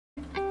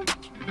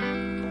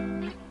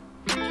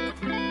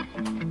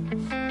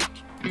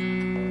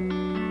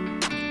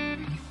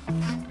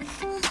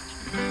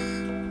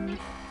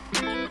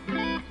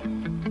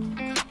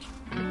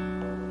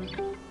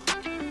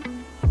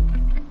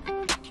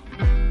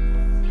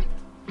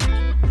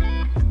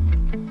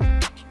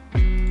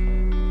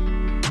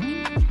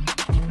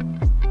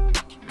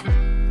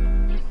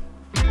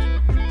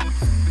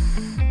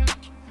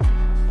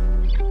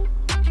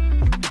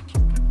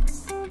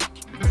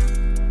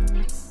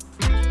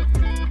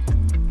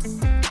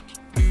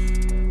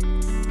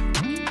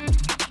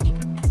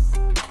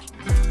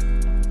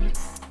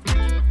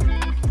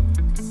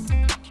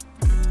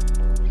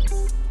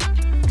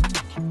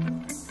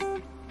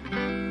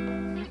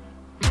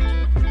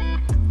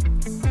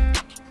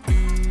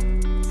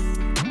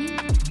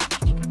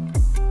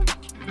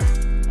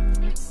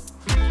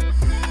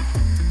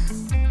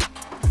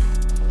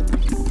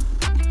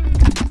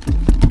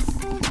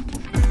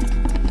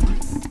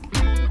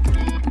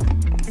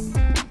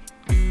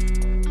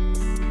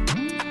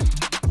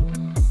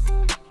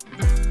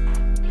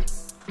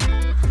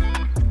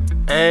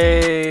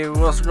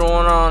What's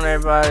going on,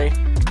 everybody?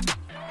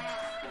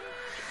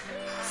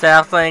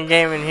 Southland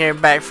Gaming here,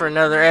 back for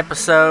another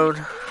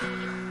episode.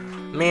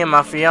 Me and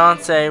my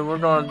fiance, we're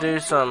gonna do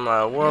some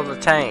World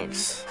of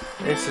Tanks.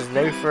 This is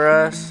new for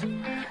us.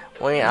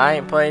 I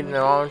ain't played in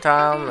a long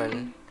time,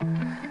 and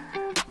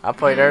I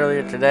played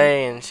earlier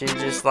today, and she's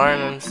just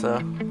learning. So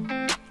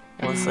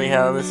we'll see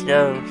how this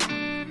goes.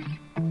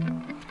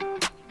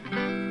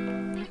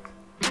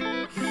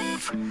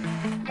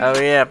 Oh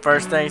yeah,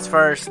 first things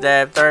first,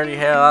 Dab 30,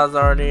 hell, I was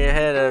already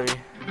ahead of you.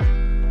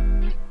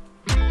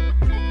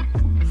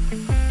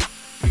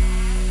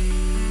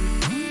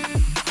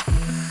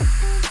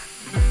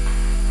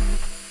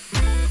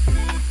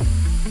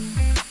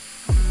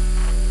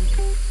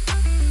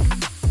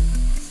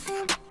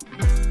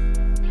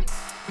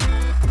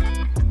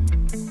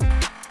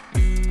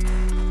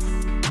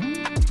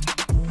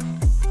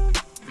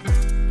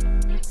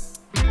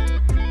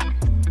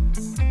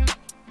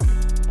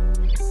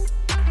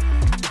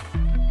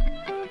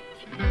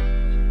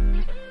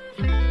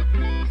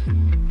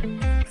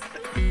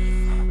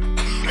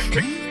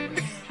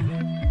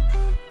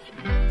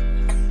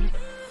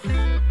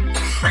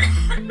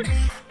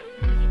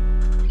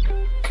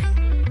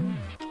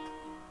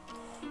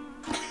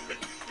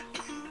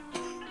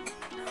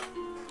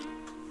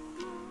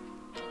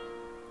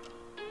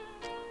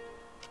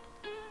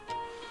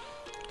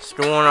 What's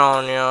going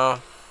on, y'all?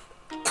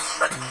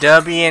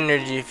 W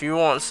Energy. If you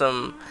want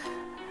some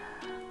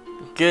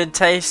good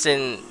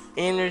tasting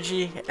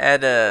energy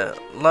at a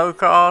low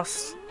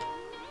cost,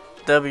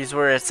 W's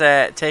where it's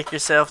at. Take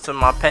yourself to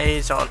my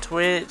page on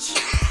Twitch,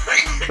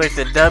 click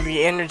the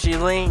W Energy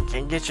link,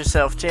 and get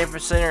yourself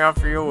 10%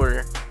 off your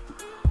order.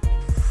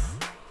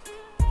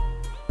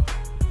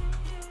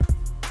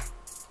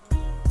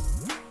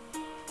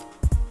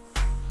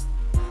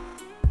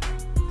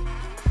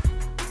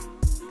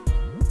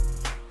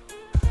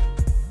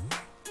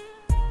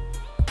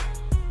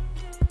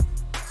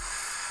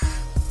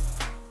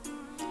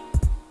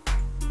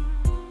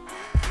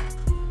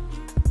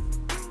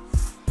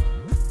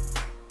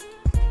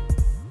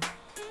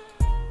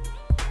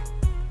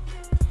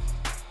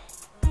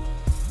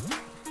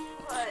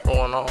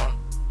 Going on.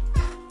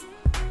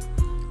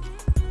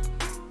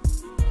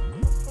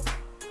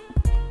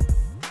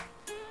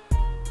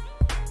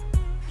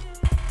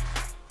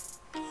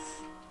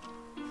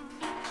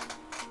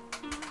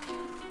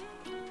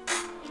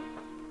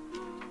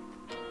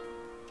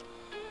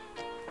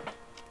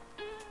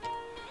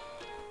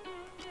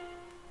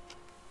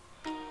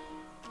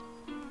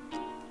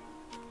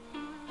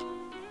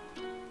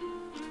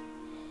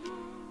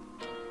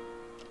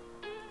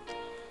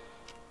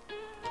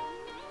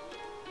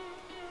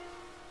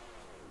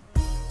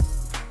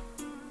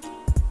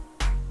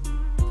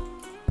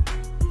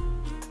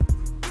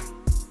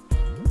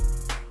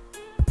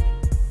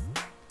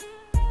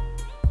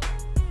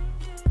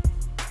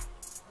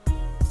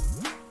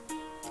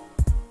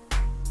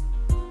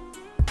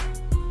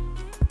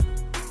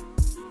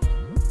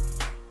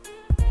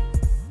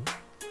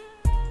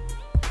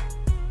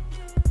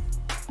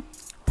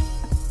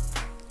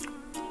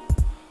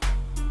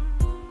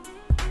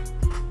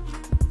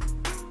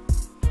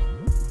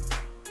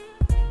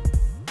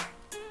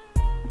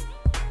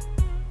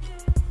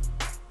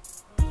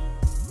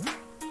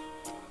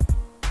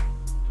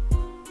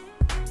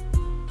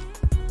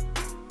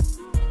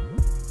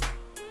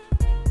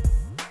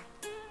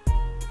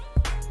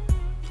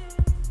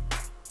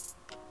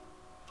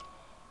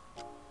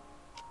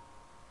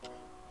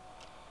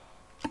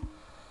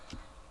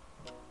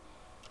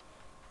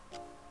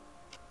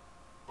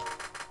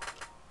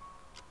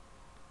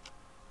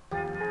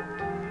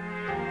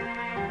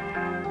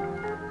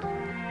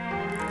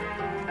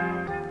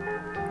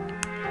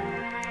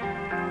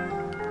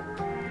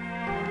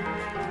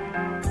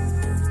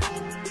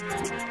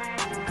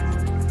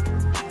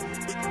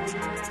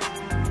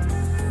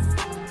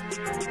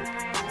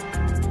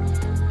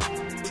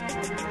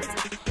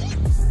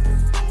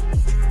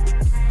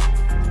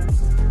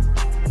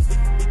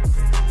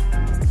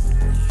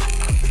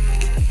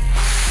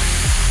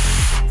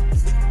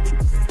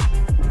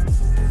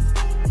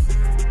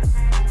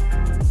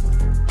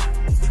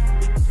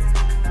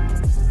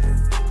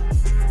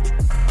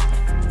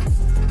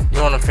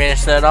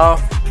 Finish that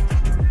off.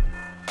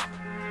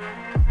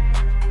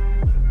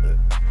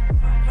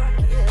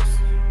 Yes.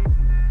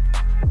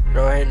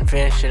 Go ahead and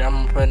finish it. I'm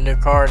gonna put a new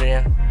card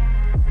in.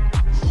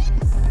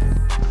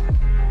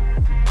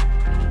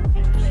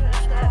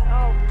 Finish that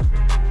off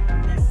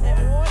at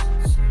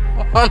once.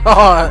 Why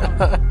not?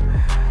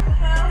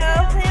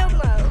 Hell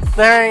no.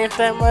 There ain't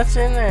that much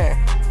in there.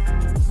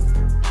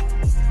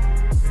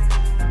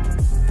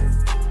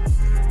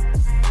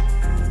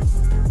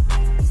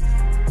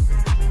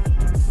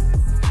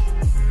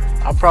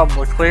 I'll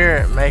probably clear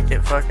it and make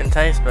it fucking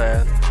taste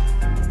bad.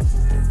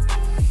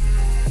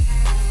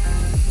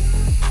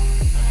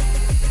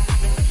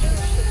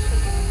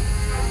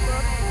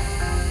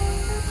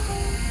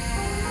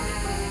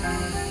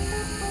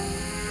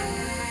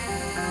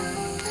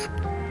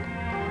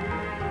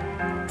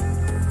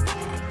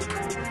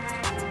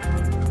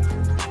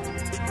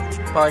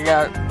 Probably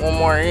got one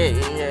more hit.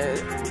 You can get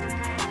it.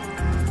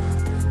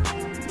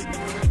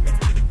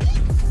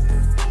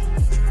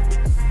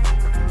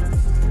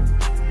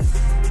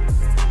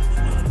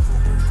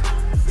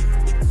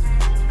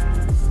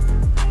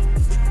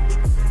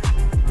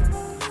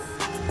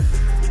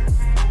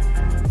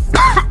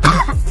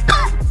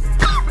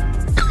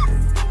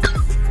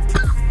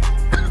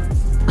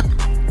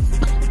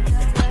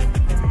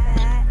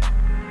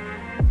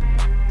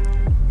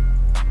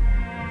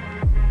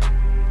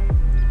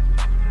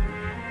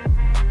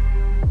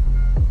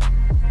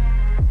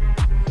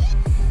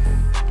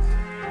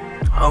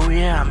 Oh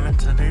yeah, I meant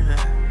to do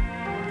that.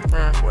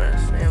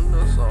 Northwest and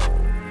the soul.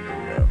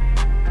 Yep.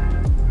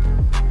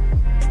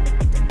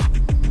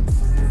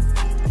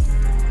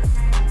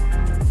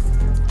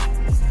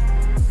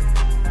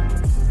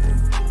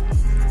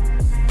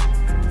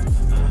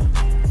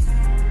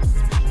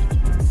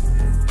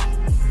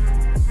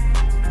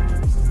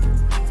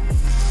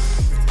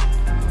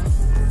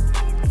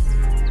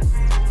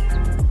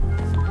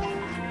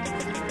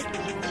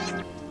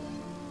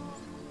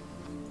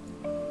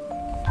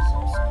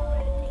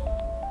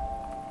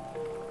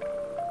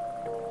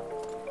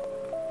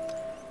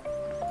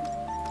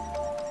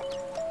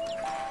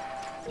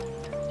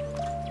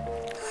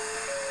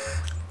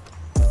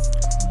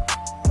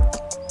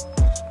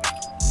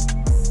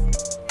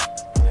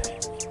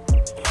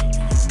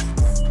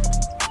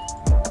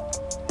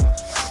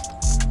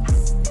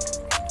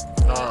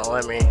 Don't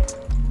let me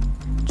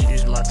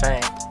choose my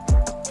tank.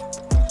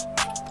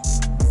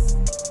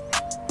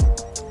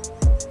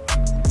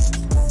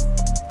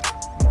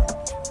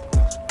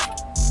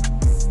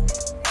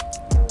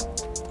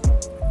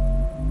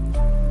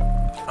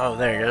 Oh,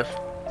 there it goes.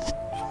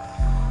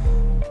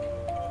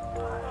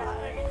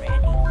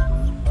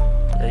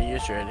 Yeah, you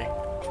ready.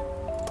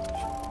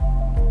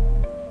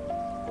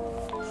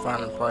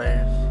 Find the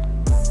players.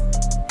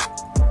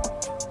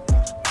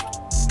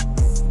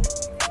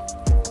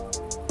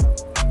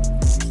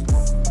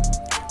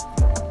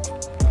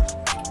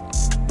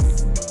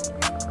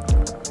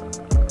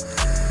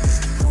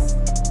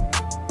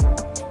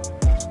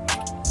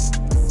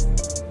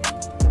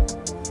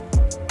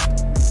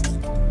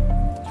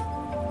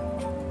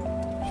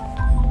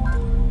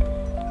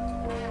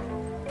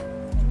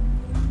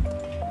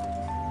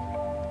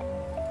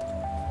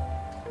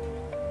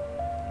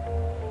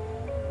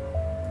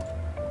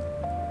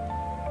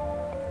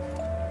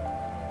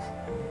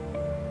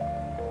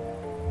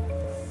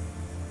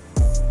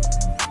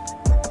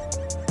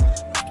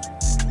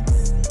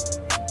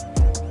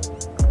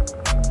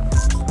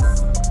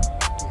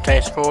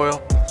 Taste coil.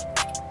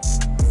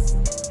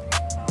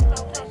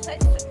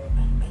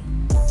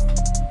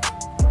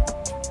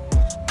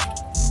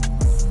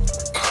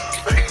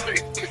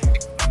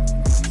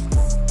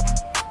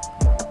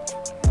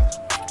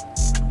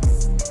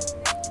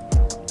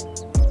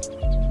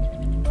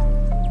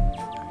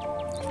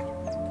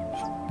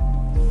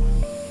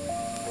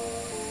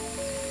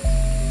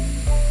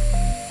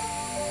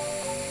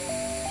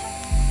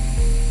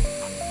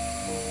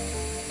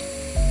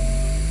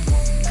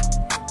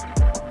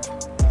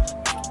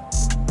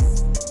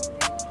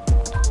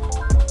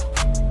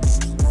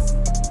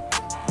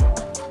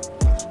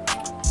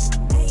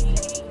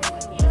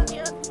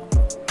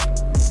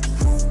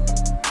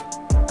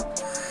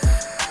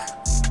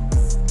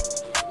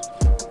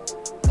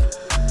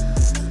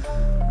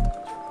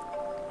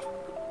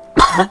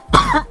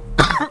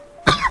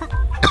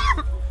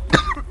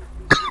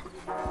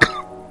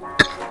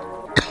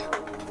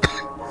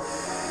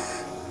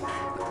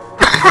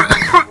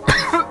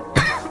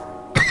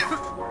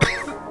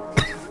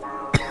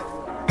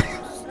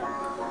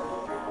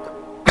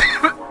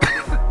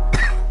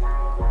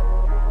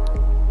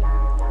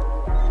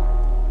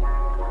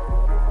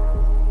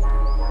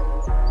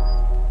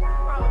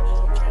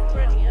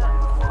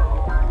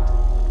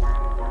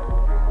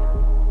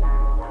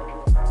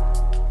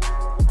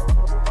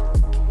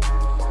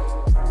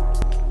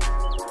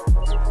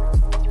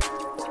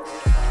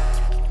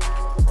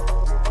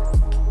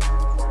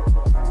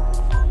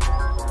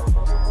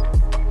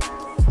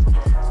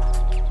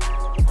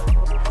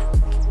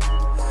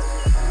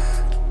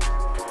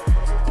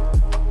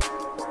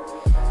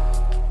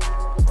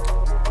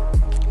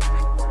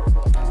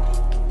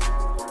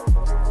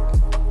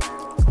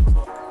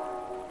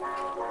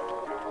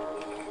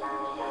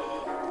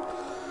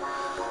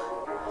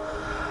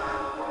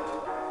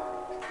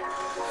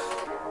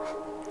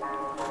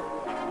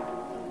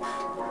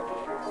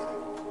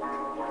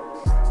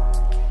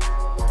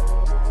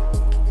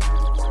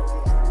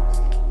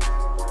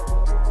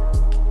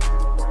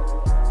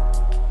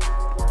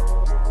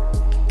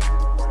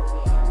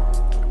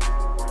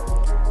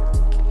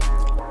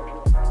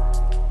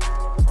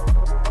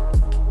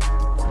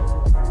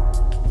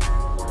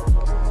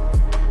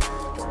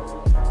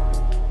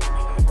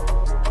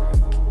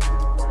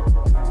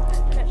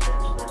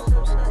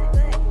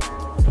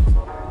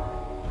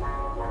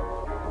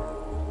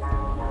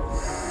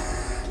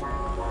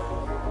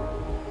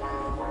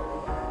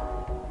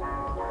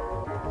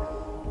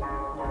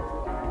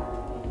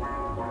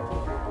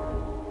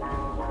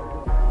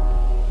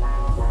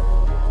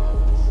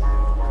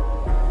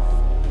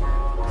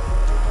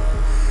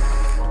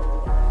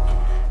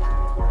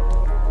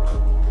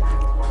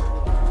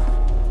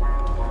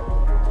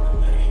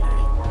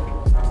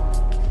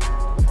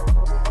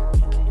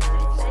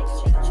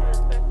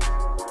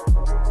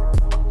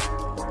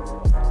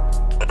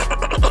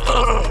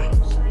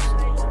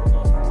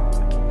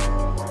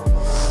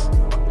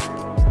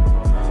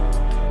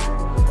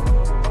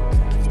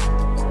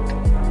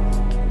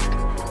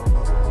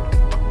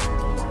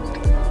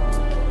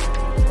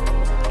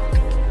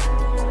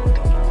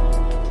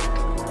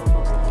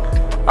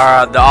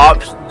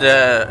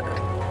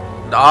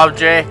 The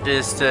object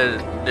is to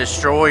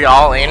destroy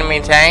all enemy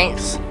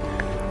tanks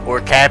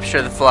or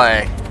capture the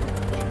flag.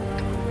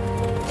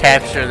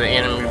 Capture the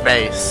enemy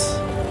base.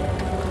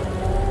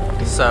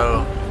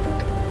 So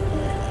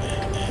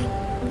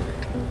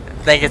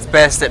I think it's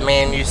best that me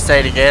and you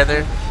stay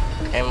together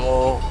and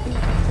we'll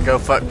go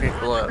fuck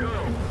people up.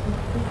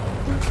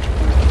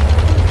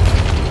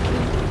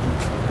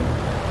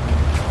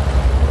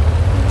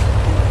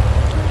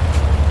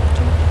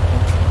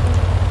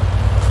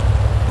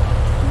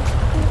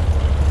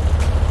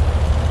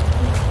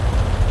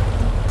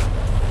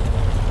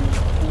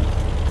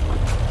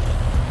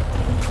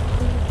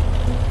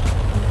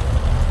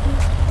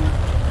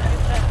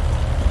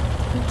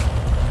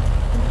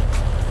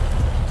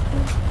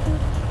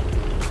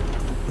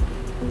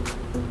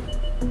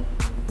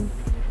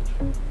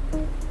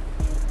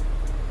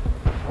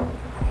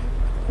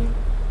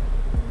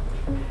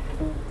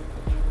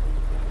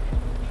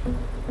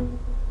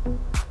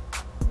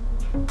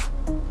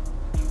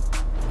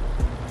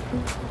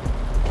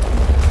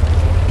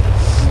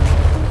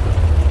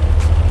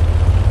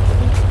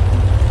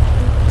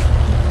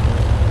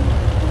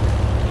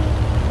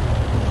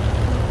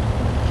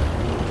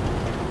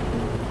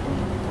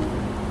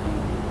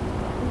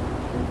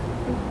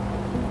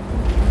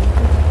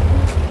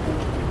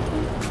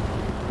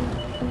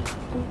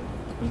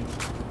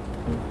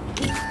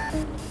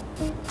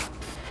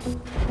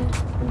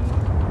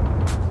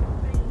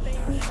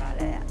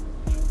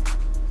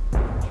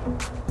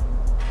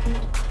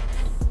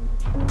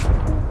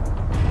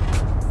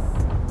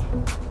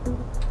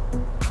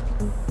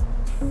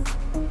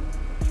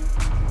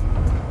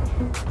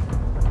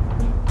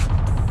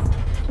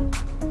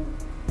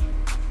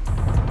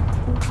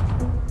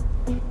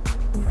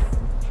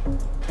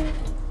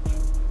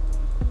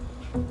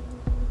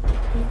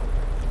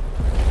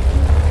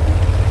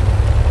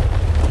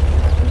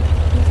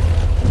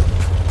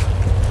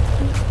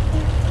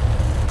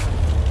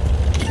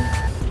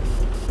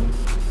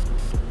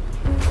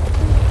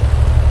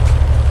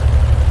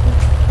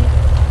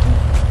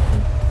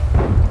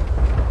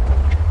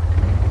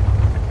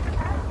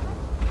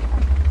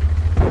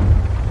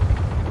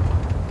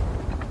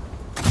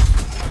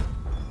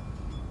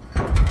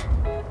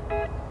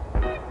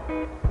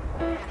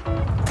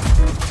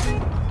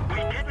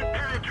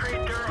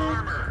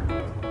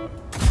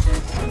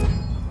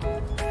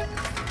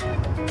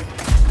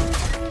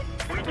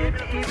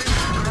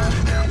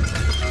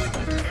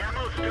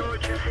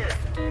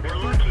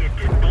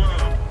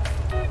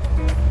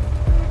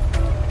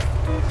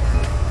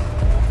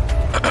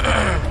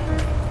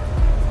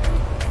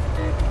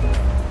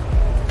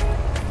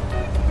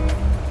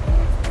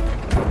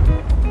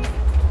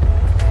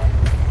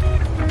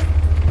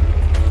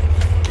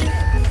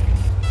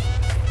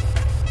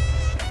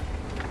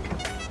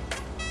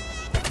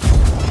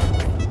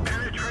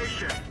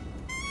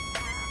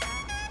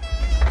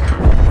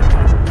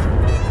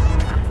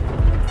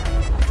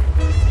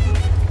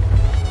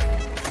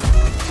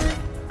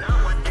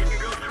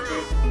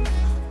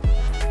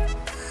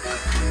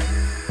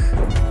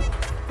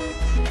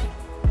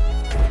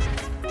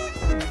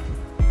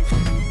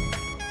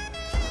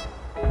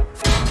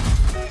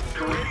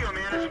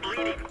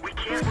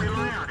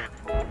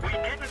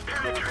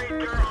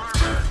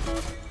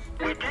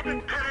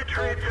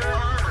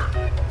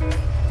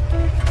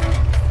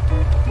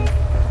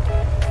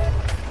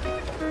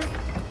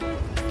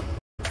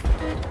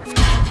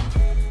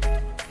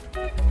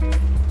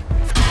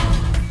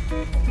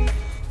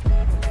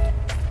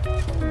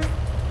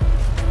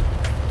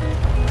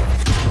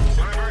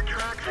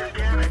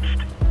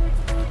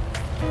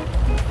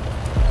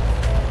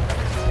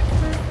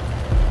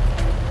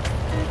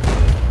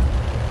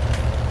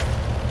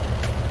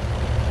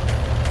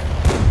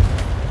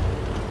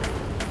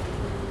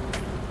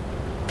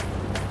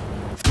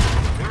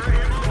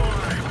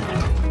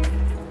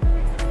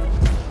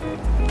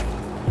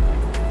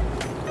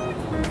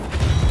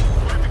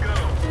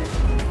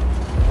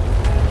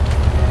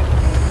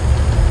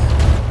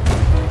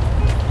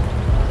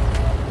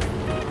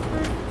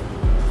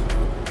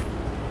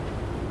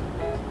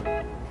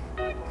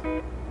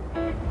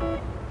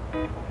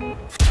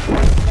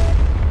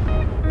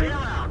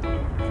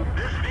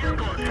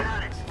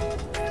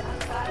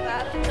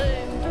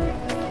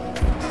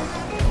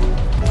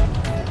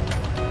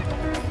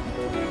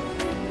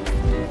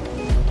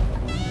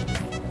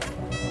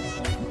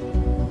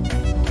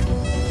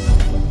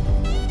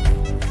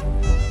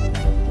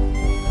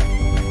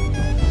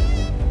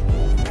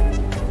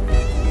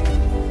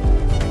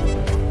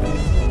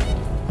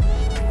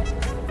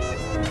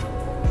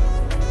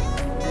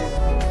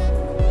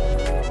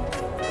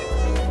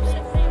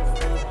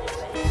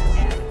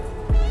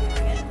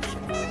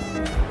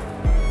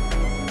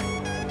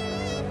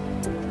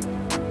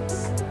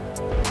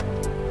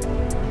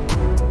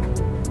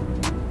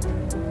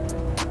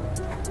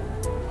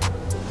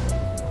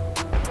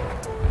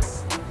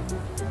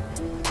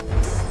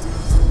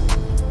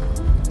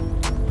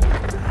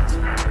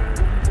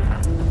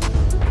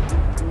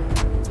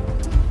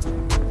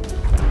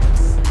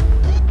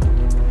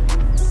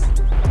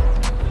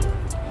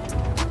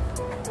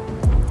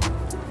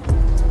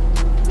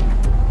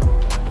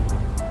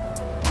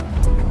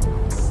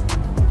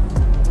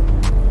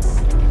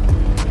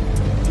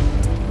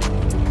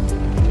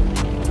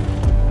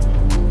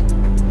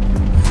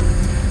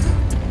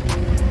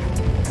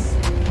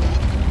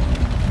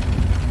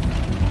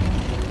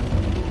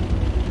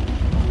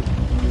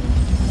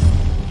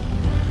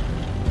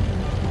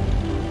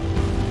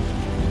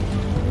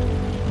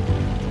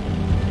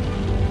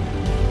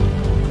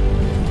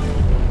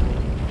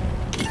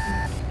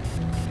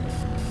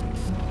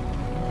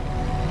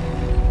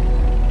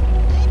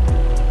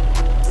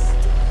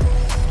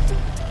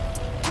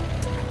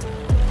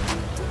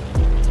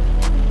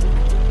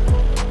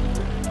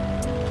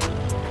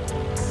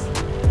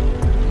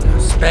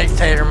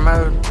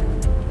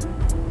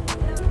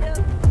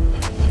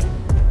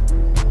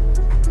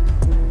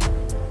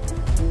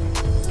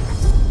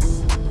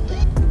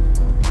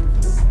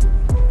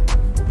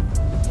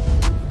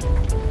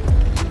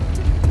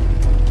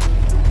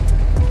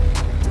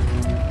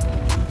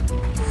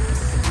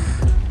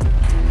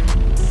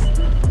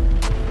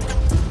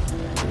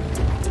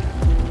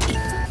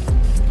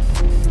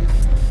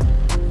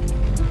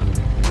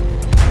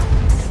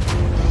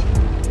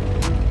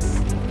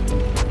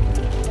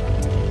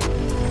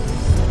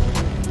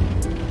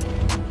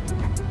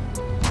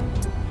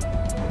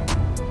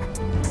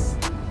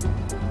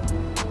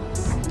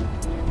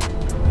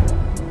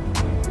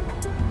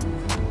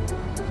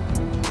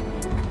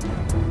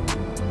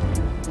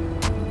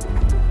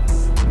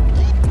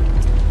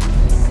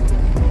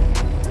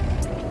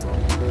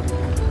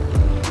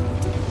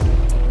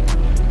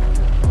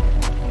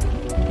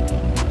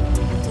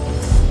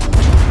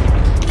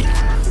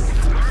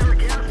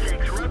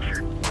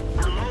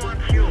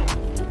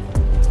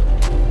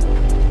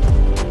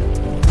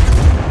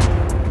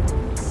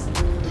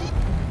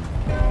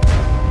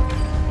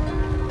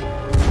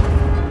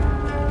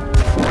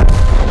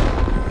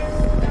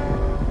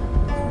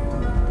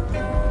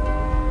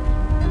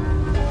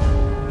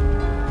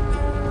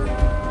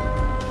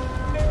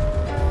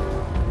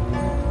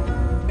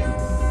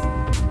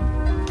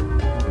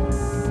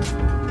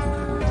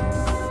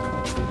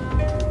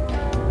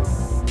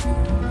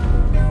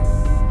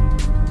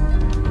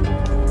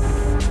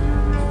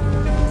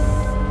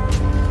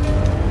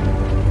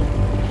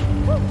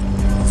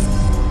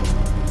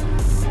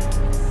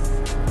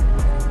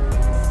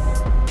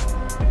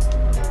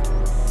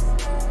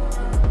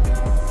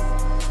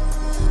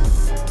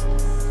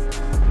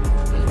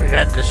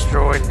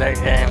 that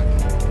game.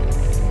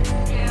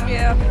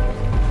 Yeah.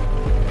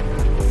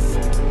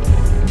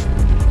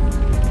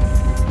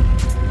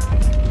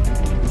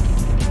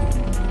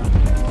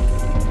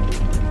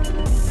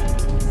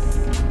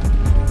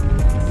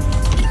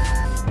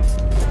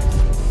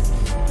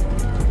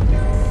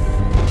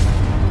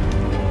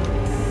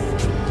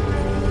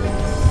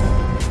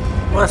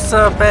 What's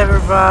up,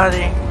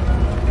 everybody?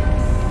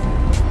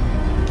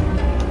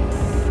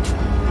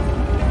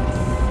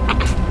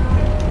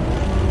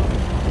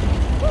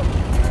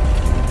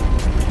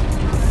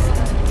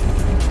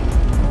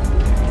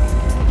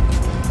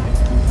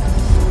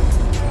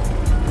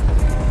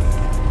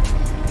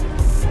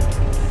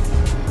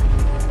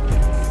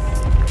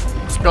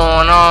 What's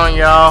going on,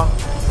 y'all?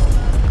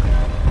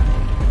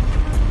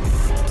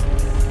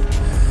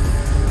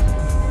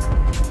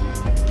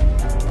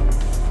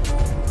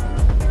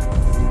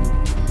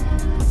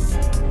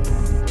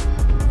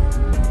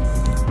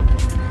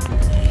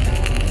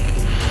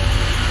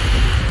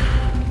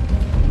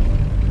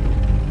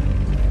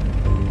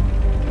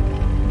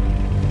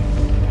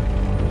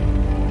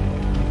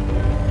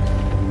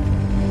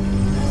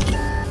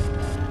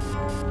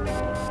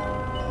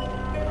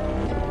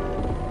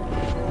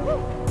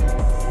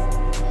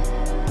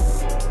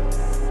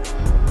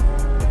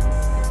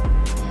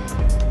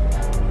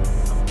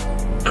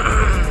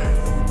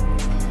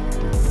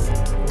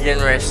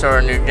 Getting ready to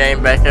start a new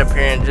game back up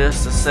here in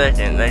just a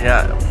second. They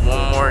got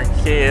one more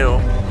kill.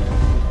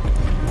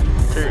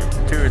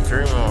 Two or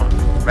three more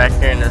back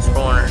here in this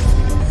corner.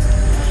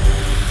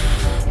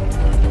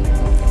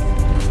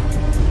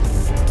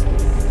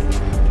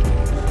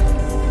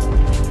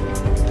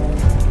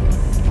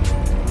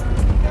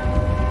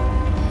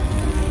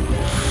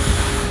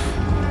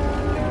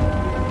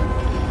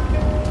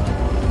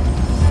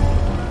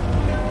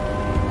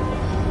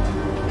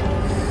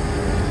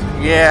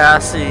 Yeah, I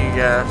see you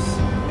guys.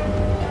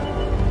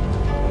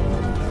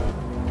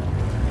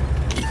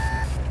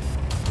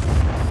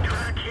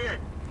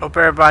 Hope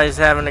everybody's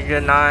having a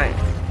good night.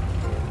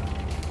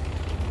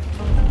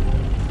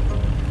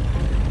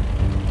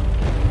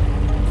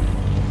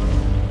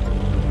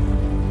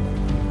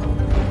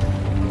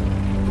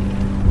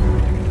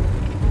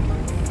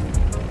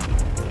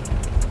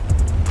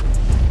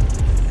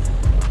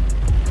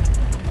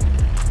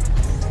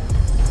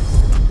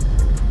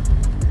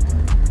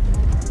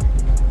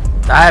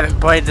 I haven't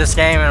played this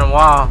game in a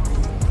while.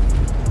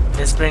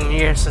 It's been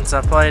years since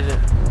I played it.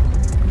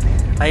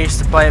 I used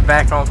to play it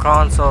back on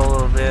console a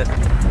little bit.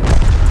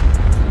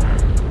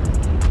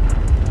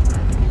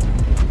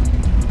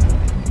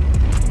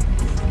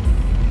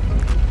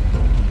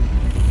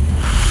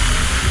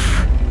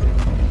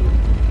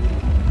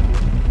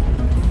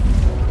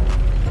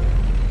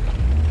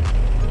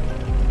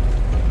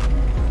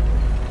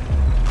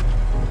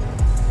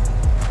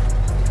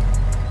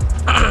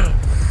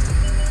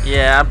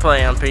 Yeah, I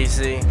play on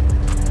PC.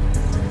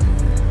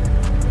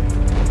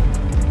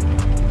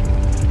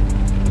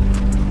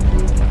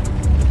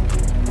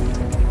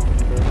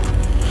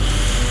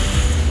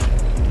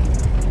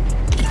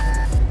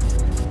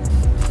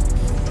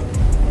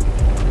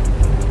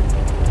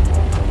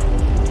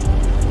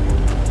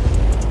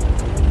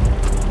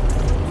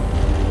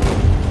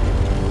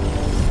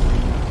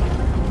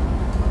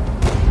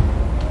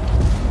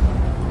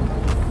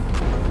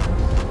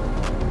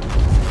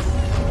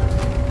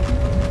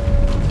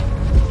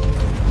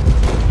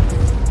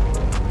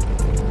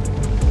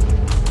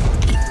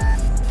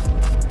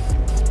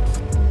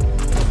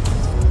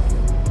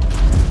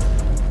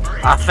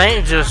 I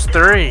think just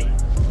 3.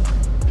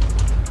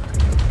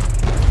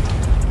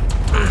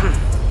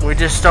 We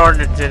just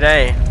started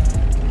today.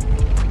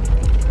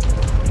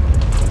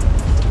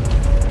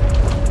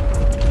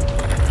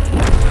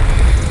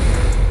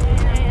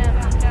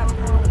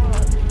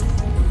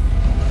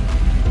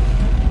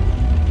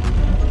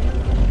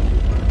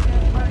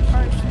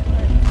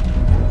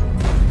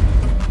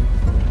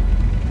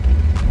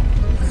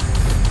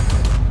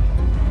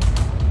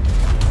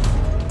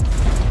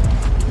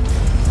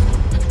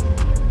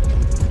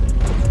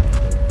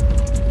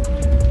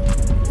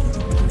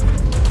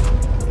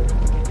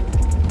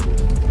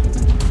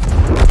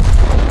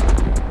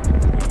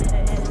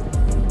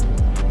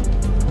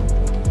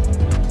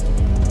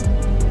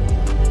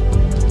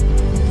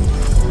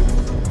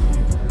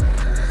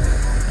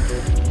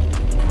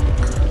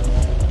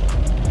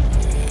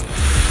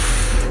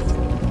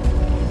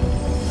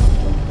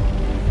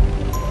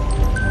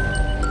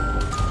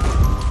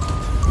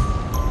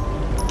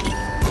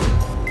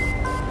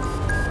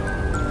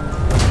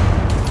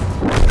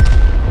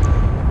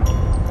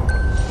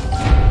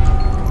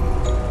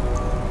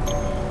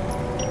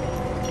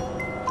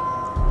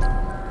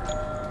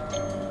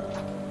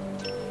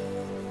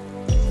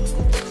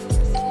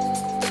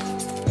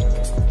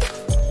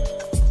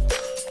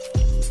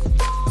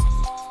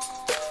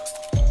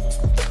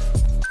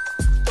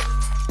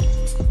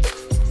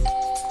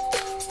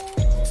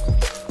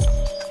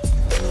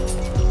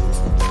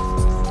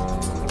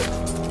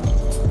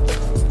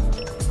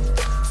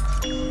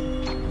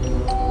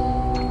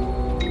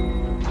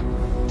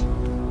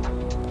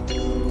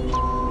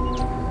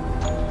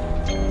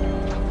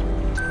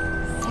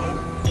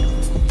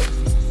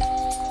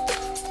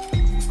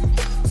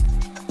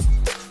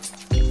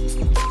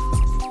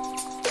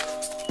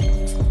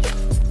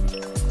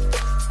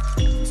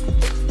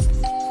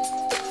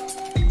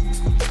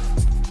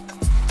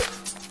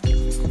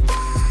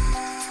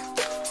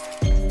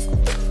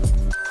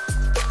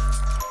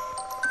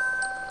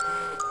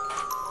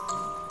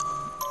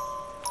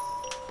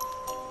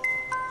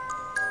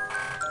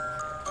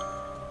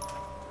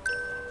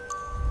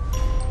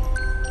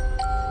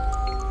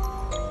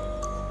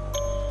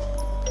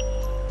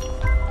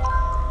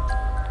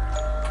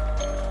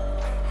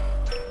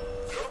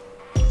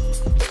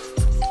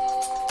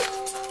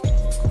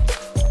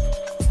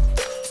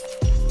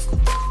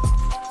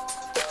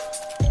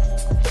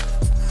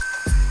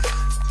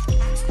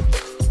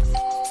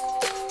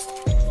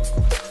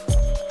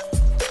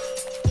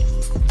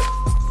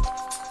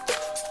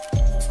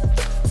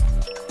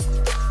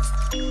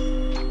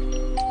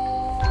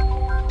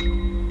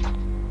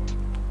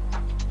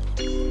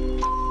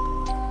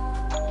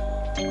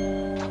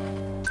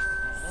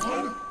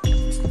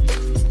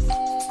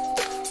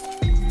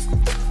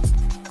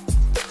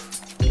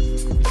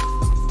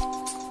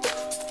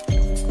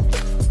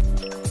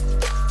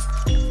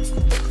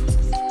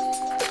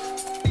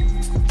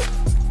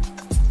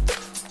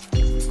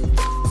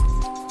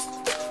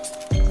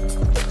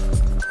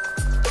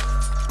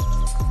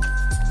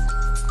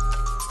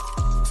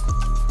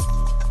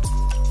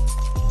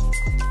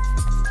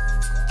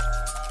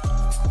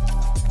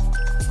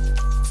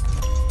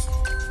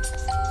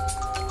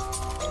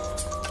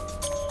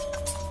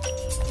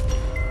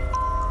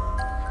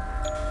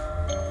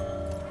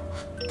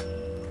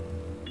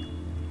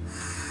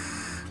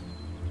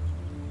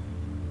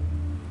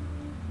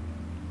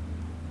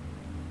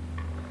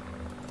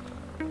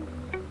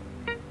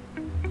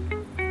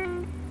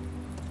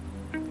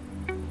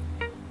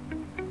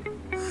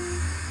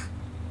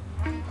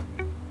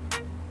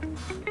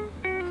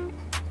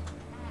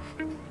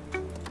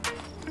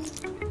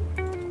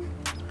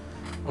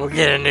 We'll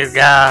get a new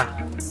guy.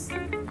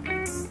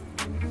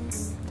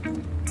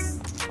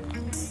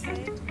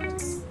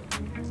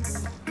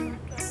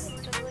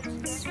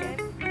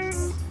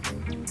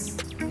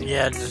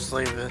 Yeah, just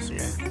leave this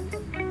game.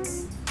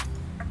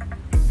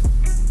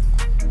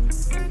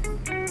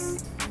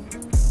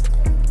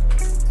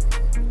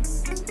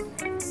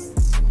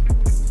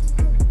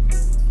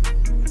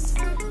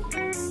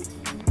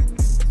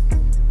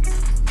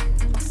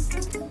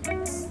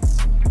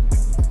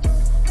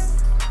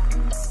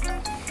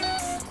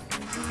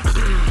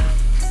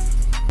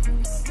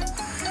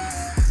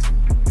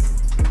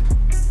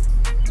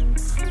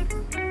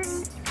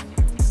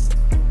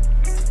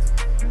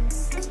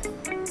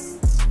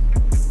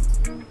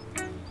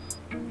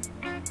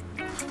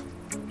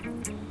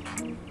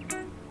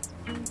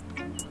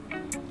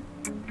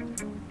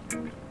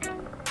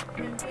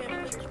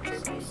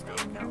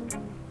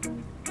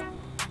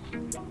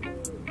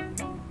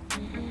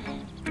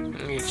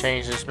 I need to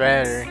change this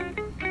battery.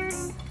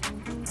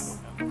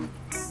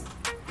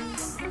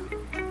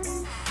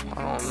 I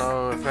don't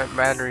know if that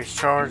battery's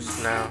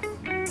charged now.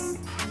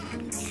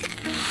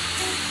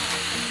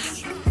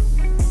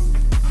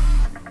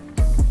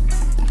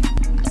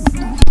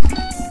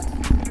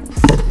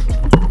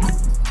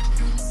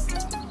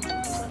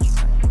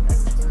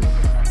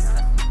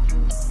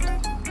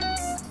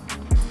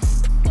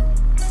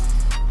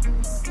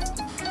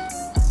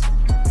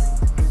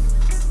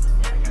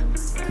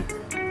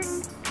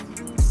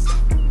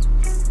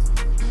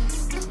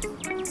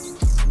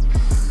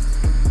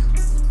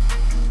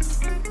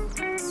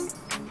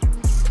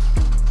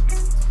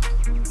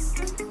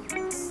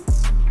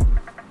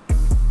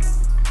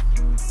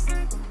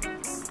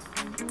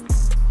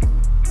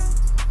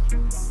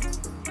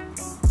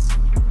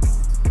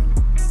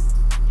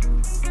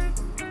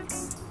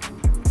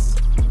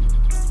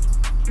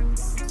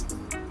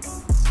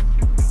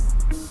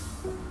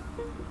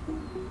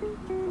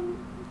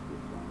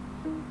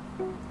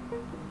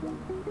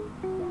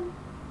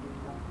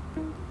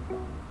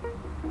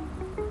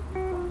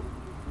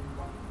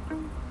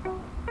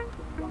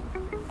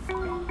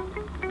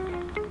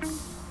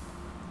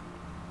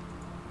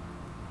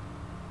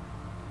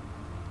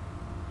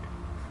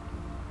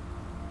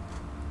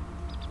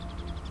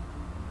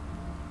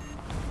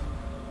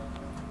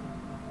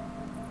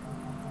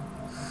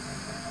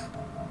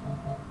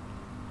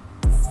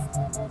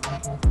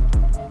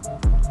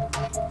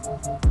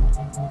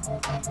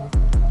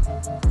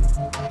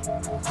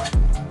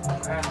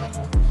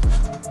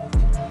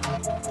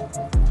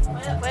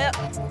 Well,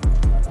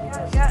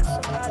 I got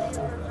somebody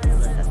on my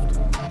left.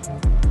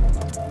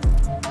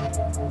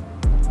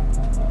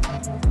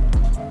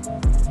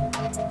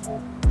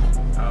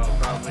 Oh,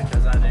 probably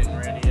because I didn't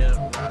ready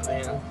up right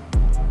then.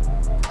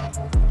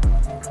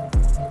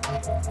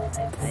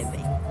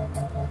 Maybe.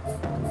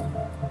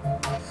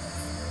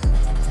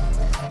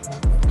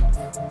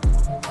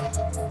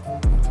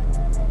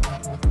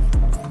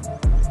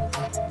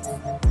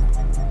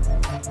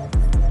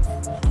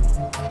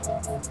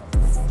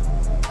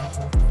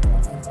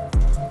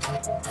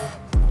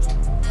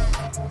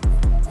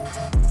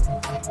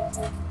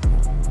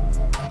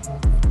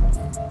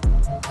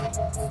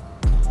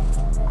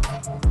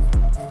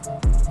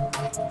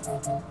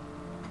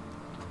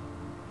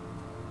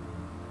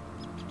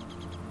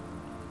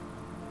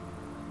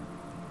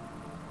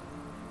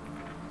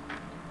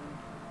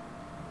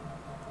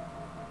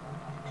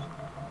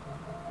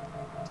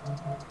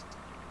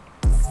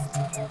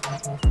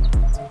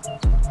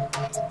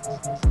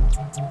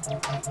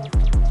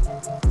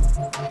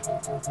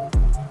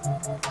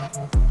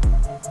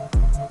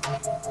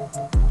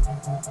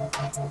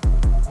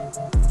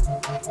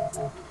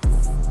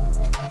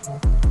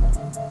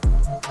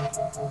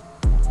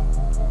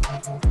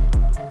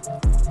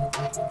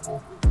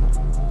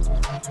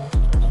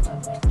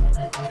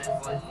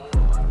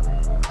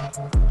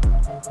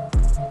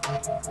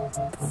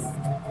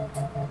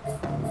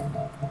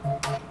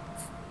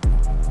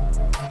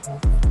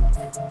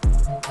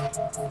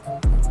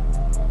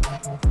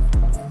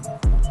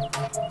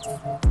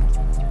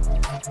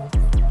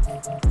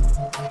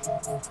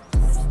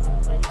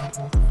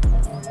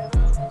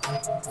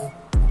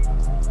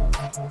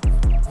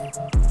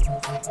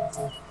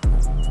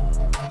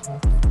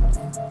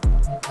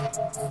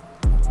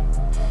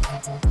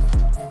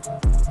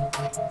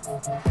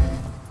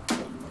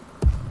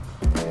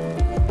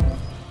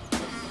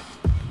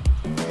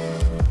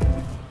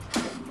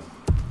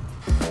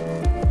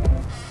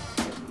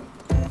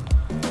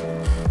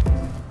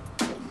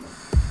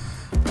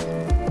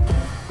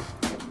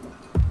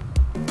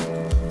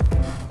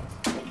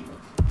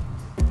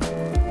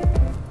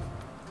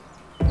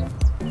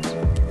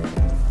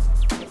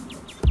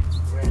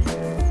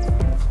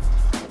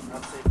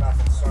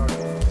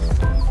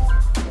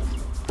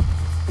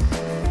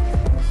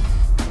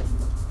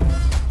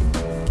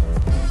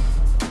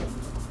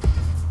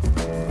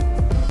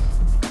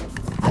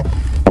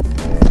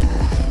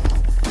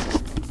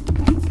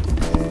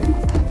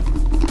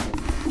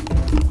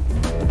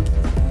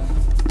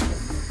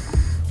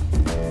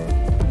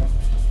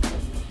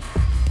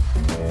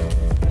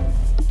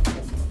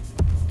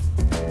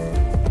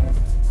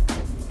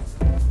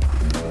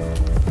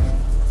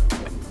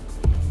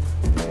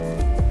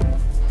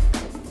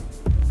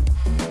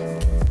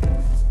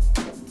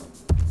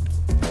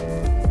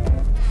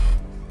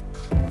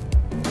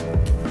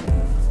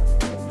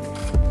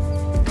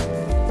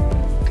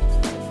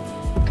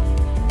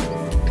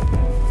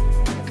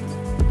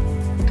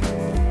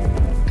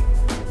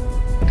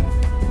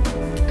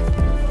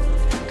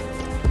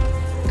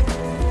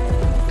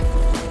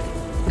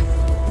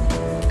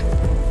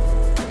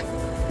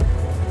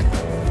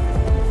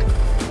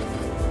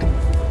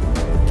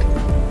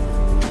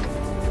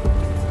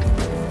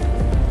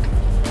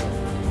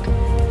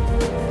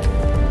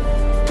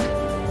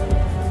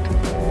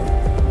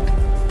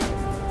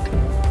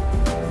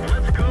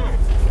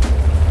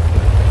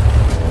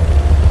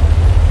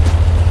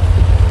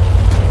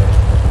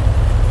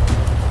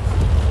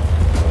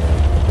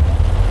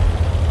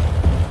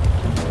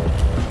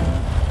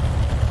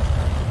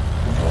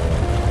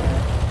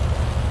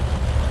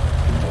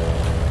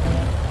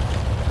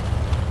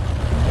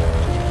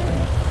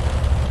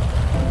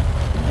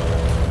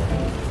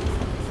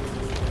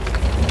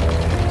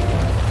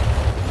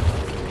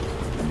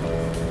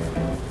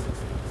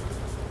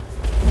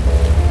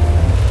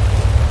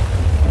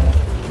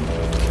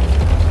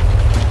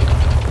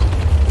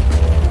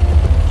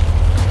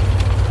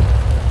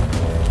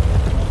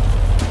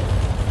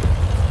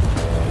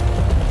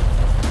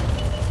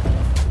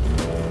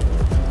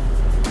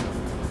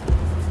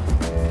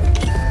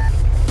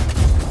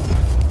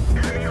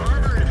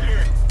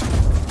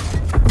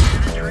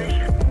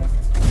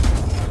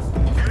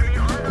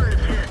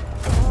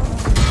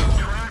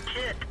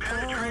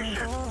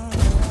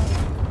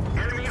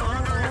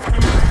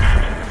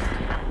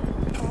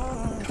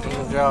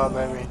 job,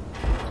 baby.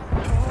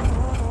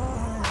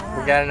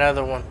 We got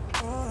another one.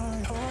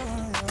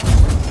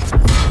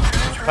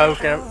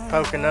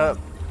 Poking up.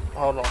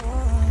 Hold on.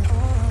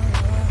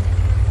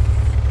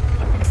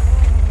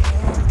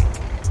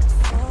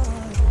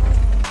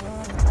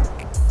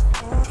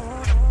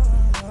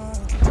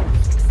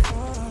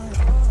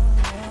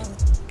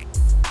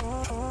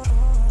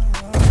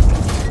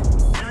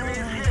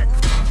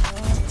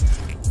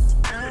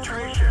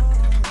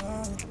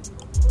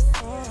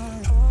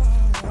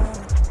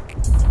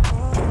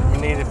 You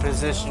need to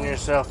position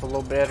yourself a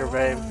little better,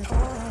 babe.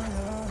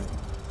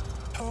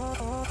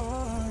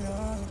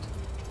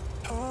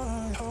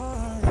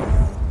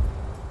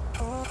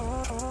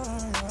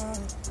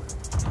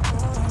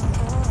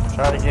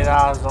 Try to get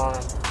eyes on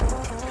him.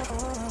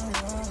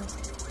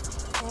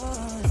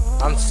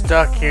 I'm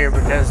stuck here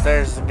because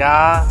there's a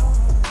guy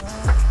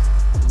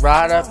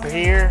right up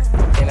here,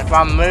 and if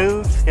I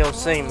move, he'll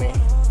see me.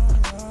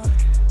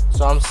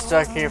 So I'm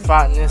stuck here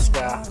fighting this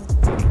guy.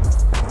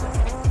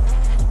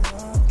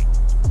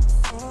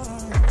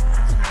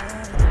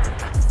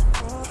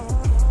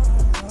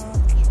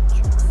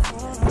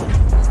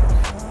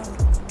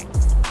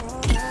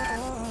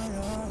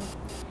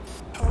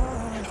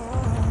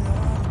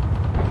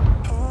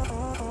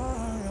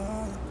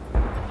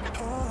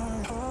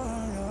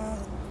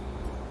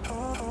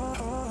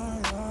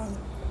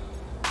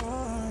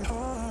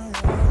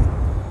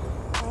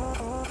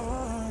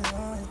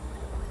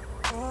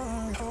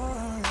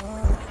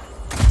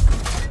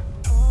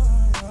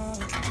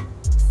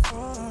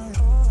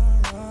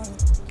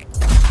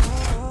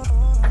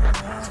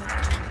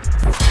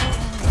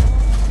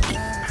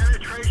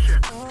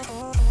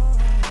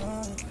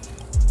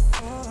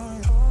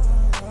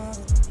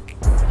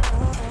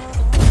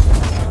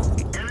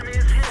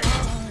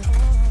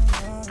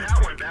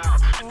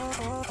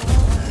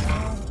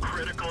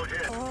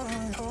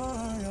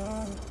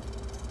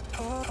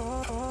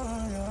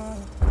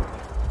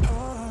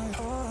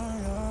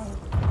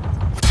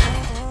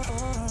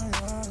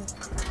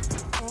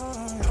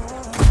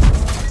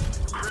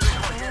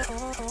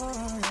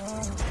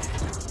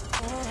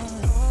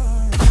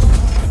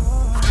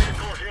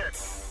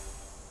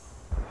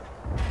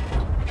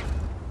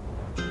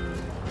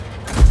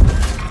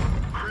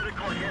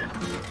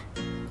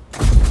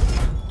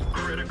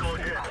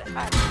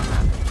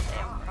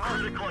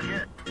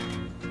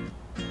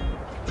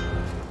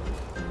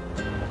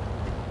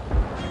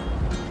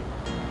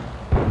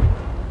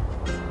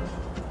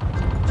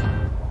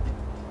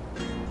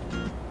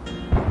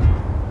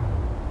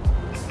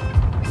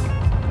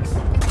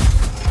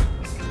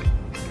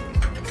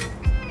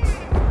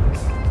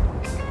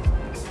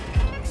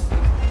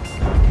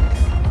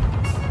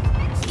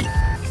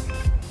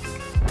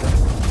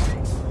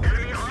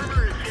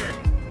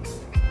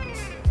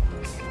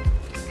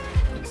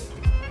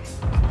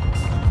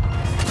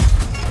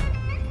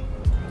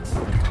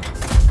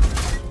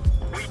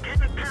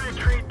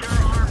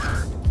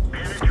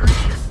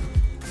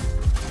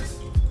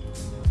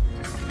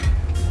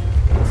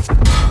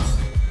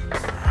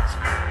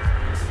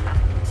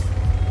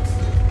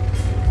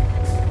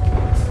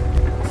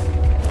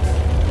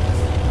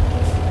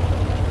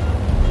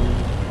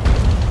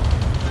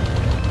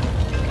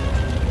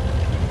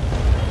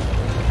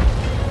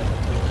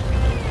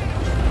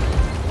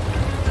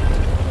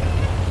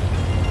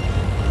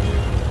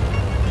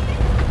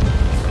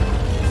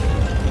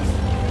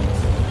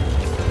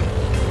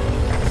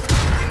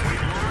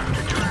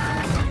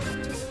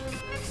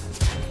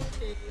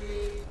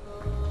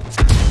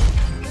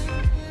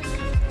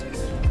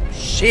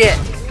 Shit!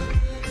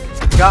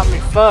 Got me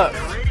fucked.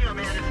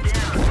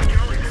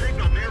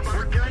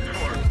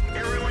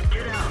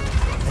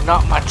 And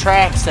knocked my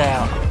tracks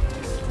out.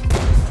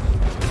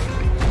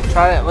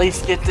 Try to at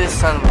least get this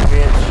son of a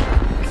bitch.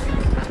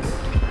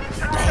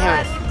 Damn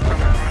it.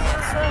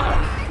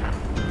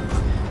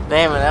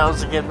 Damn it, that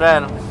was a good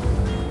battle.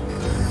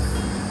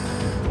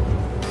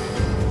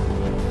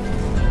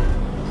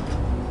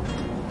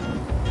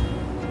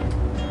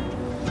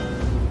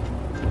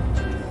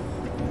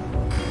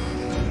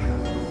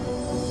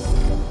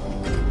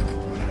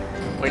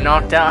 We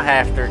knocked out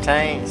half their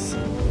tanks.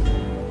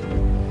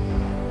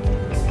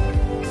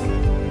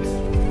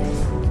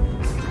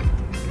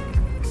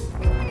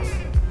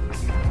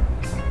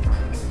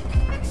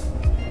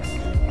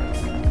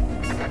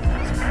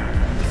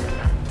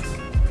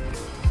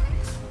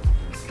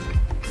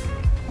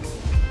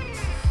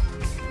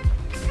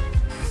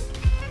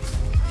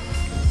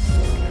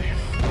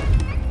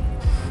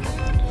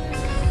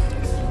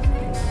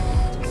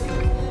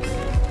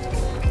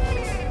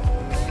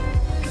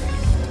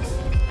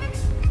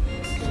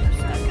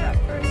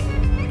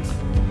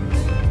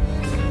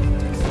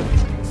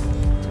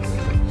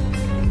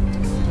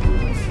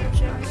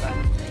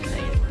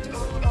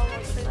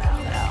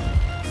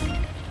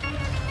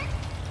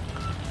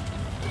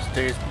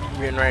 Dude's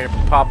getting ready to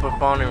pop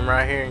up on him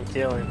right here and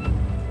kill him.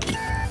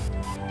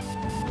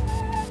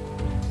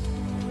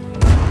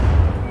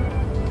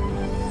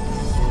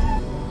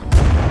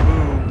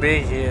 Ooh,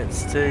 big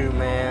hits too,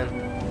 man.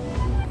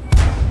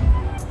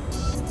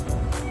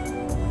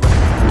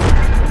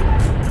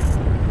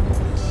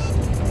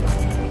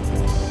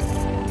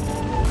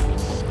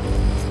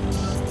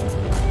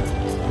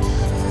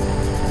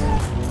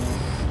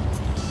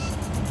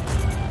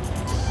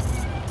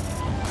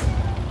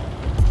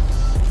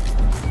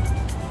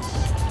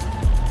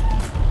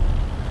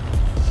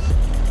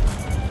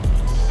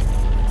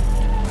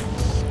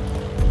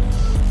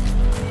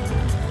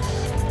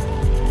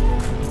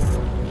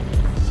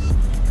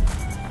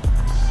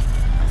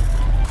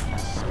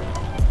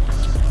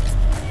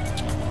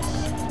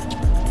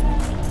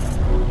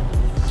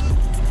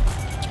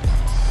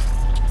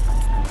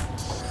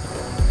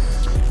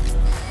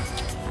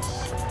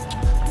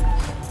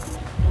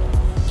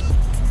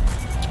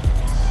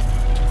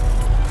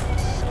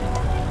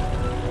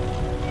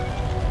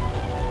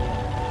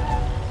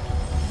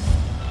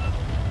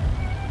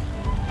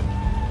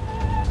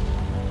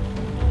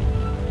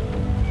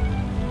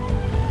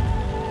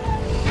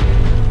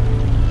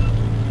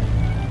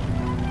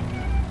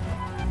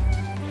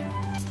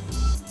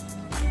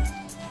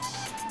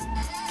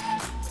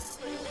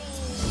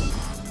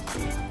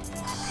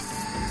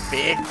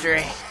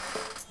 victory.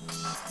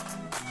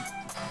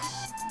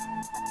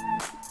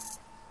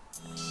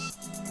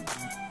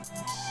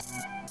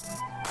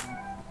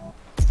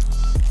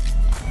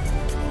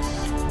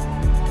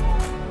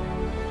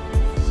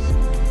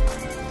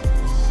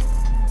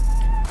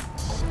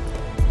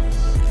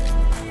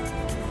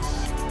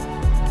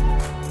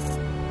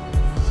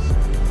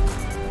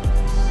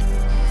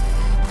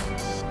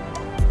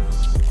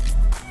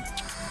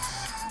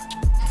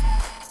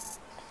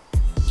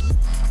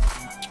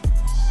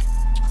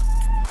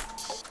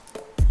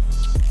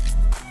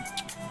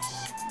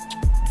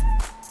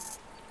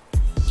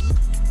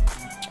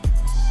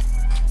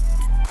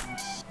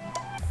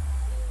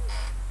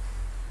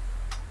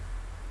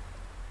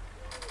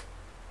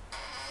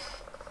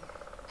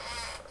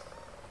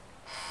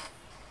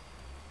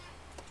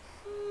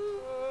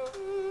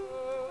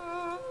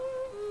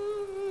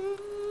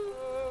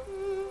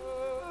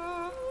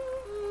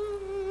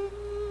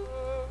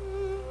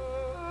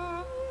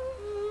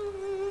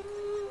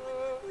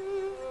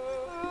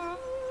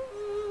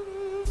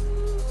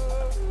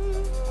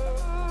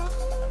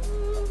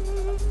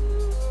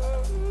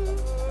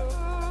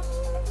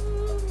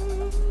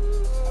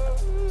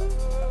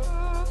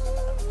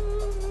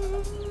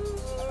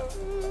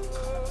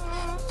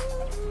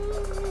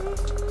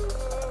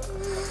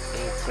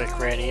 Click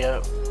ready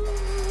up.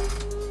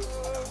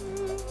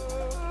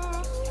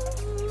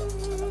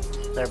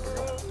 There we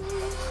go.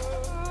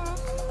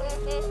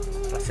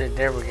 I said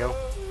there we go.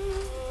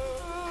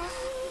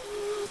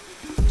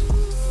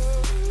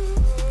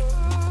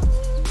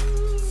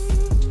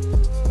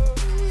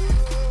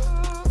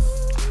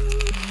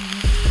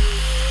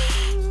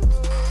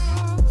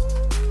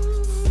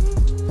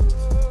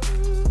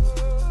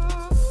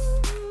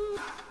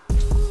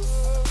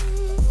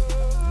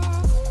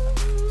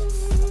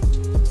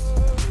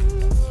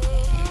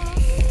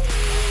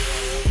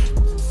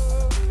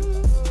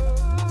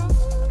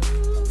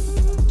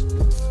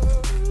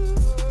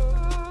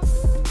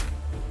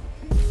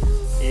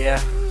 Yeah,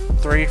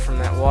 3 from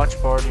that watch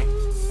party.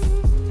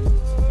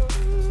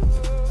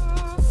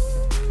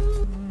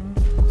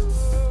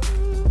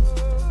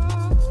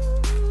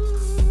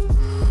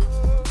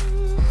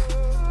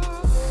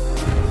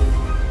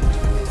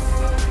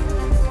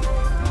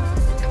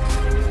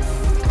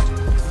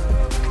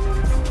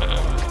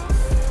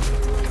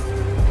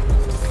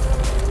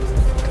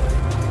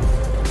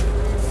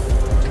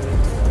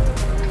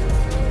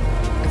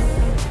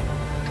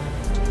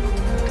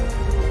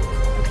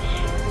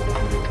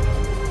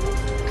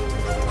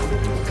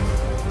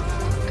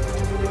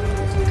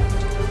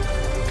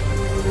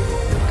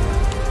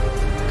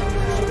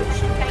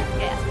 She can't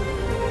get.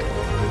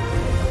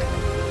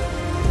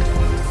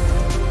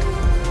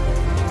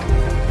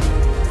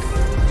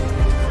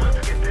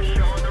 Let's get this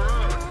show on the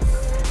road.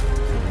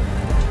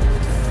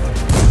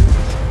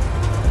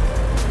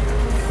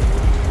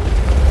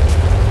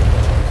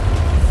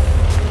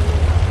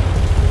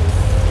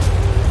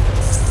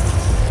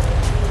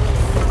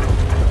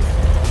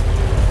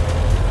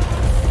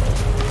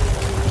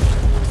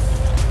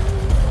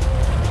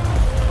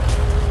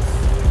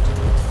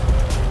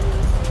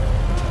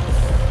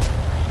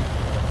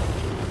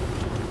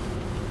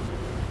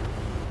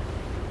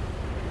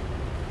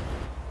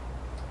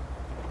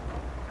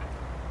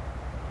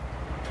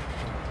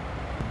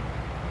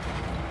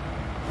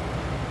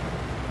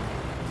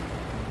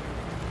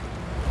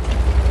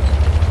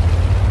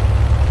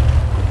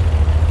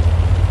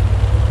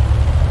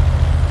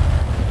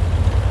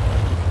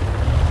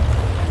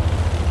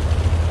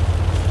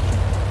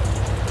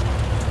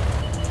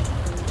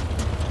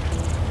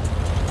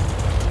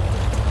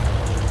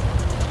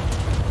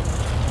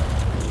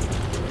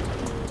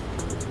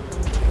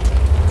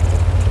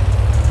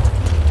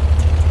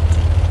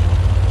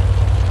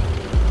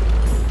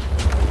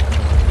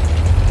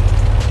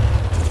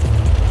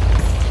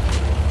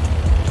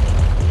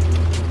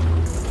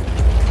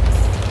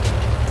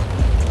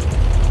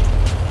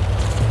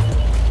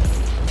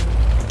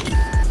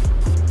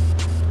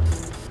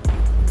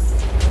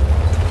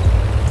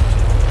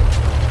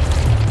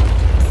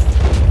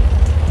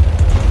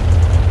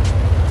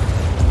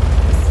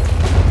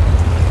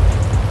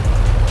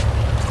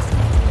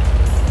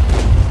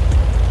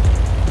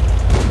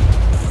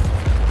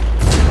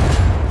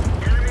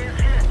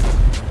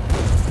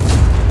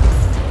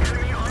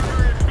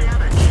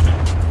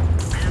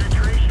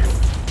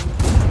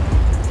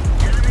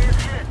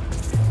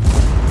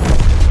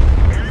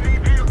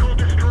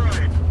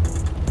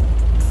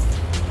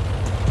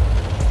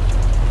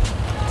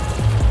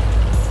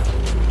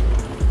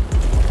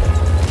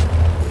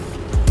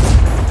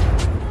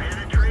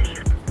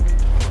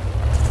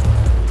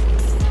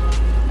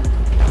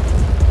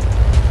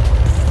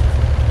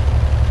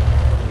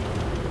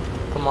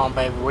 Come on,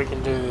 baby, we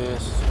can do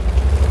this.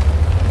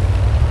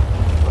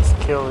 Let's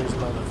kill these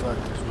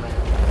motherfuckers, man.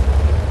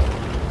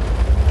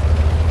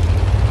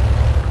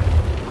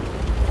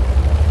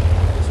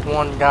 This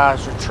one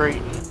guy's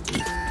retreating.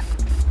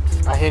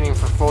 I hit him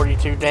for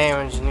 42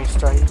 damage and he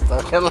straight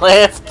fucking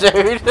left,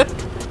 dude.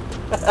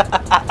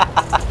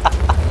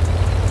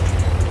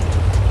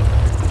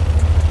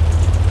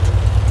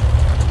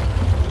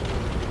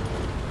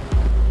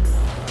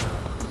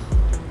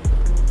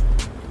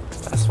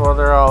 where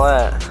they're all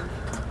at.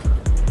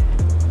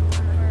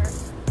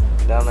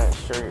 Down that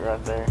street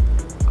right there.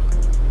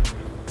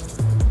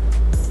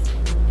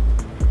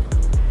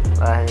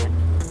 Right here.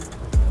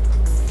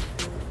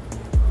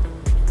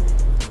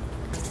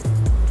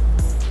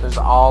 There's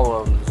all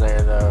of them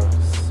there though,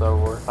 so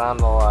we're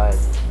kinda like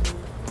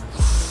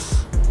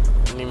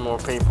need more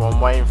people.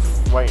 I'm waiting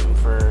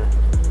for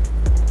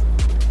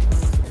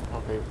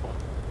more people.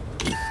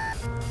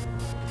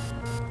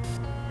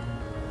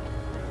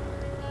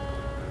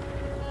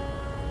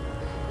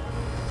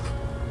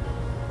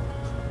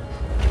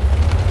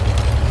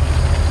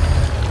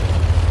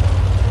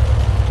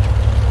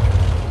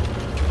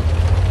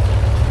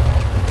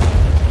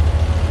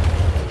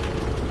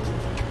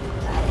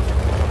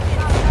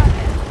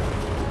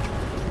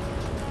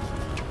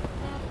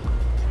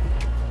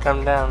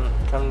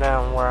 Come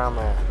down where I'm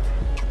at.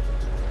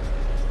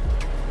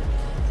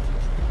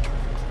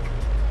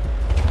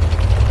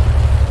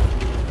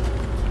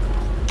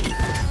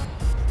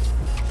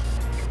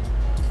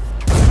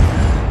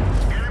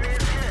 Enemy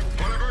is hit.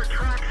 One of our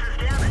tracks is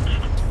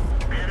damaged.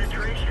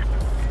 Penetration.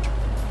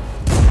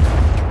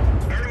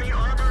 Enemy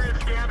armor is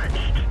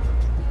damaged.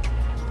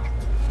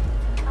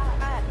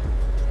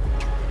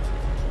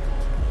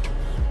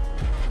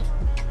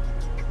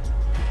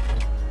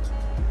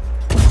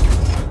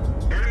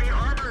 Enemy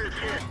armor is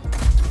hit.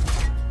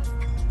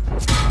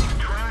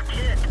 Track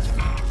hit.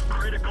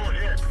 Critical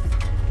hit.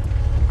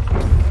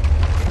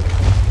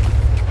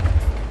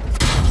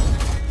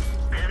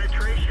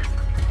 Penetration.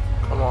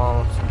 Come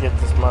on, let's get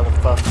this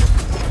motherfucker.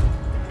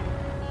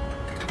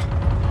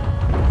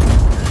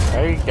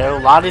 There you go,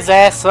 light his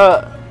ass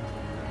up.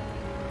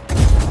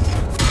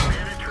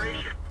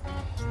 Penetration.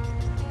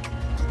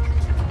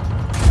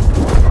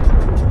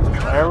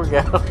 There we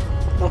go.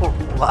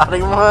 Light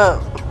him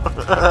up.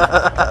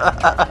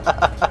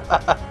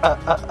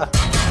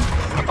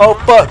 Oh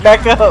fuck,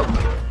 back up.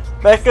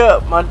 Back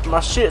up, my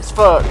shit's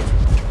fucked.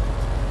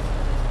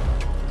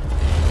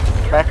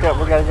 Back up,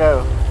 we gotta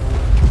go.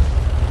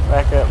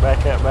 Back up,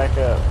 back up, back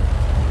up.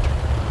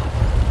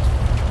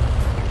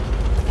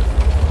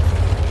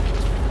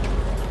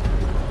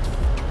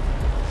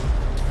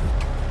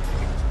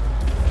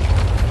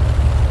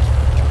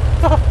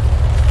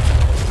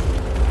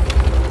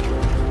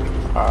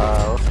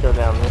 Let's go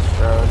down this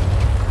road.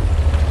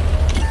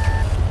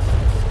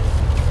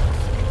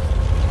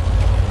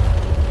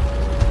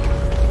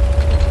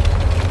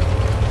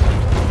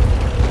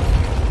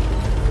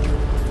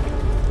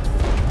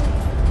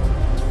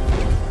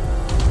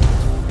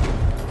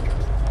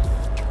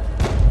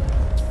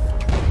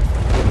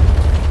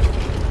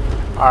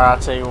 Alright, I'll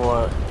tell you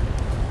what.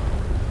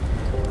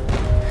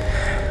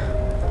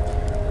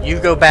 You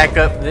go back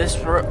up this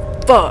road.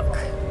 Fuck.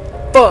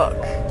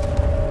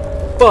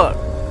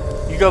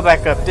 You go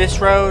back up this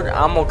road.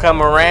 I'm gonna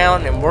come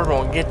around and we're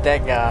gonna get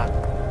that guy.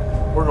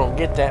 We're gonna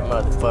get that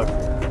motherfucker.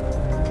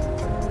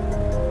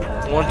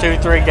 1, 2,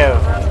 3, go.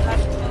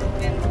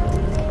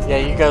 Yeah,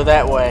 you go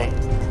that way.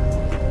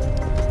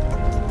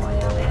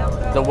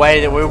 The way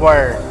that we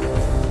were.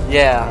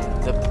 Yeah,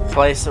 the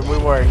place that we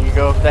were. You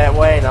go up that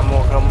way and I'm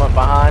gonna come up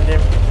behind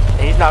him.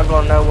 And he's not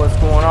gonna know what's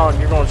going on.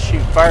 You're gonna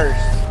shoot first.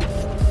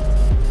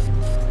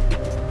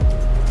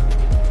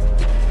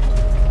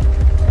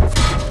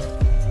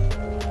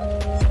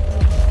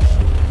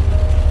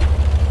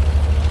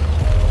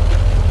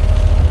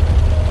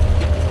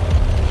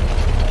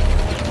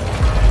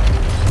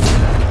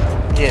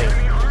 Get him.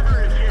 Enemy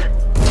armor is hit.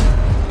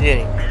 Get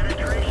him.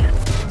 Penetration.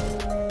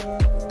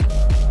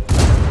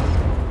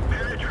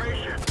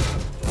 Penetration.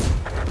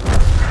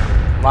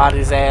 Light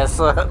his ass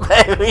up,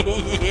 baby.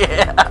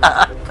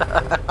 Yeah.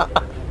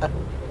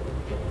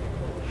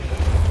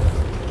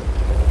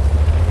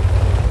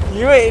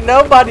 You ain't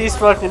nobody's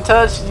fucking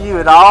touching you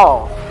at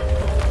all.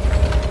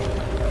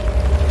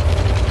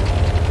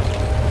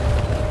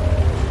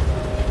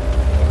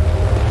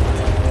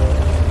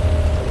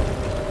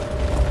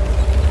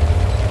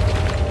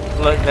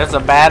 Look, there's a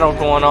battle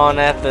going on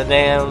at the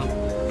damn.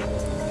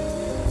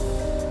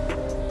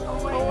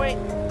 Oh wait.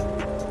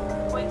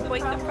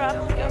 Wait, the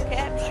problem go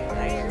capture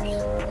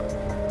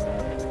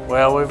theirs.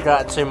 Well, we've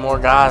got 2 more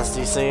guys. Do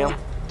you see them?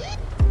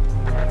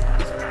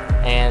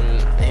 And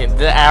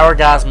our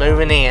guy's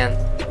moving in.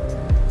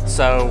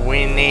 So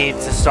we need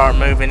to start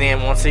moving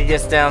in. Once he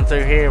gets down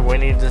through here, we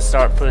need to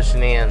start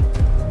pushing in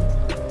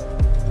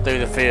through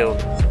the field.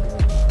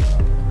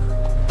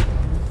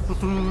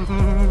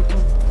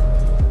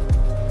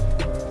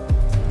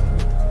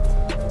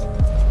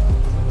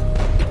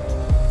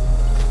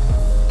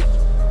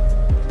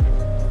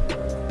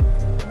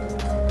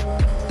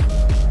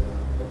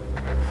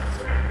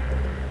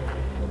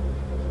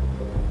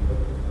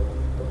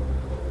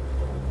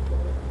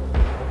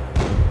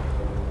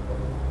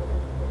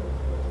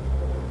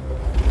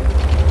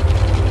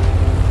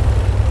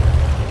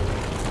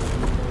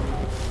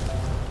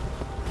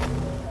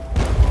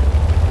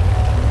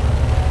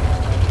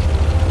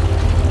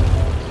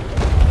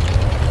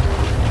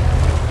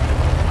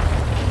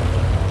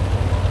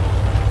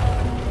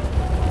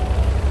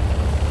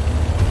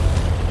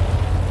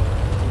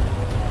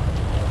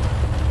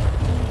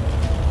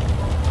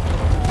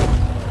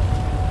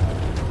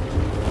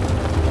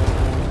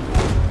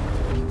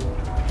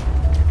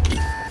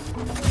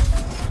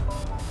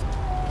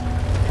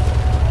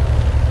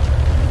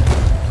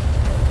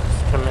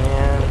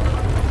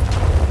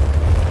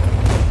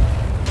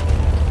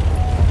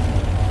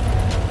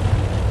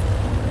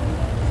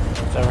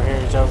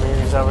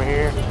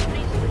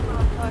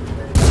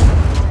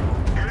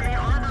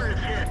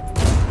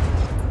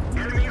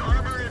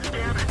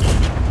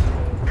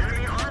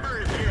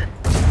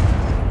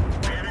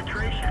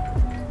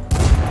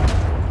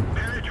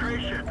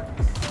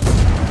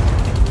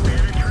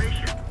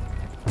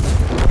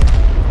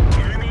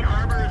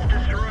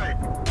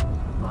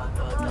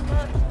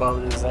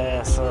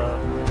 ass up.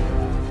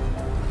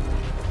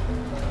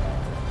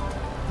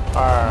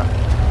 Alright.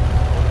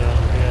 We're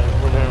doing good.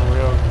 We're doing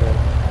real good.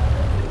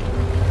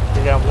 We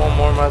got one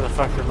more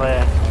motherfucker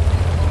left.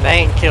 They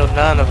ain't killed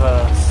none of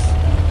us.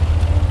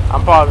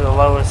 I'm probably the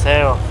lowest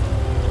health.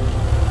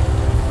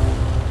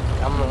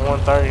 I'm at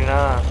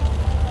 139.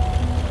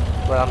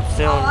 But I'm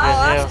still in good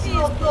health.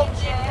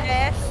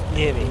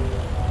 Get him.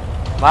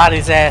 Light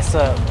his ass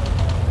up.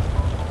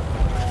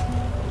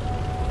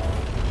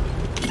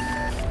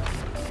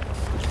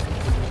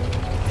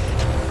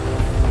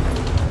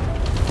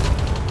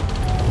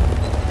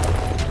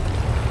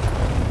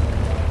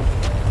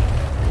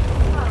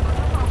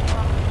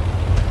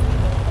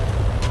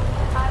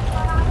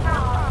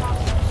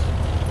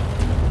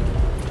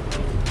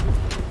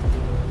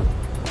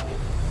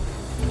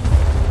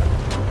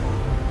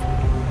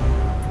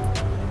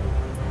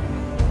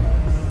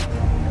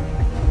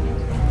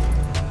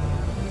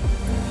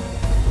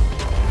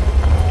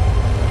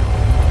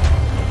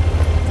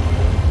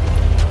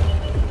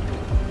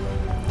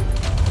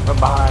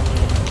 Behind you.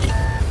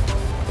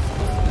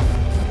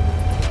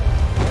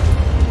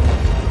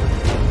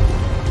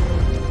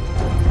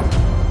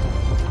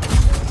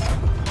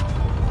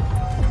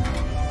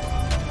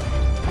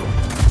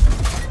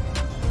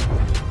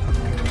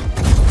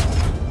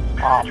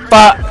 Oh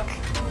fuck!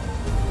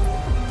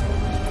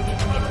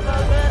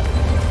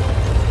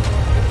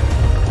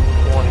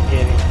 Want to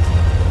get him.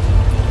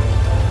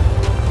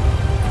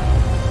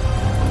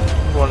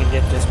 Want to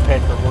get this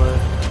peckerwood.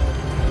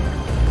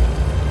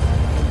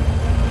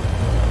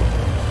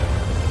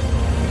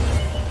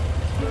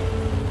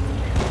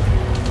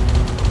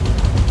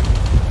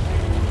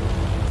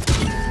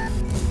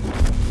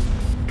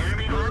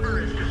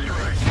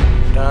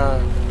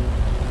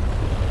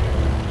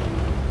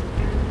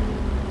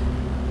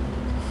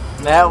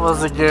 That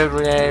was a good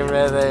game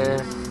right there.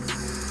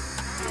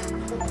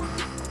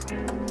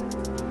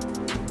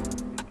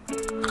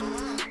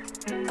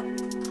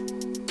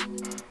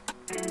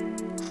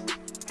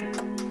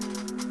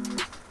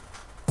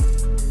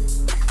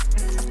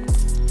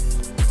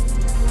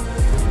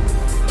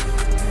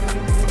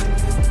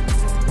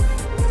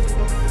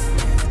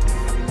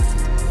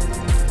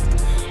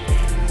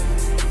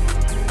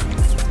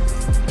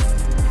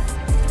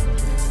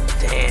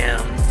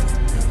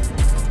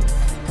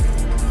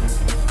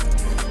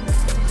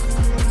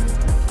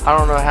 I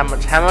don't know how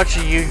much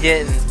are you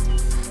getting?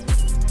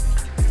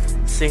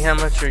 See how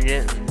much you're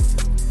getting.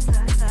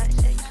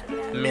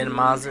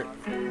 Minimize it.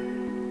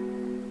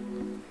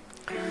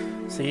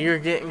 So you're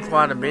getting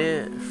quite a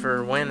bit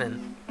for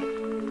winning.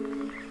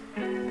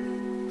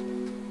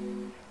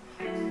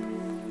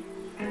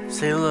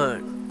 See,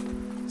 look.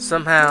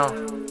 Somehow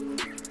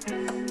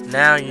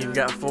now you've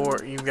got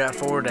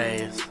 4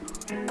 days.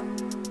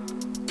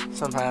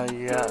 Somehow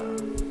you got.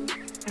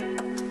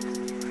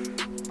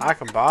 I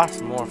could buy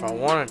some more if I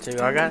wanted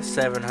to. I got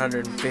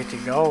 750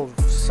 gold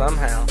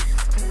somehow.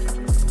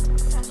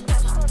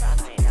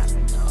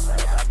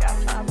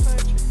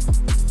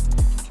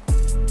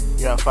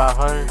 You got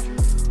 500?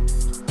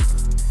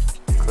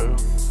 Cool.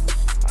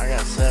 I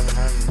got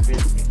 750.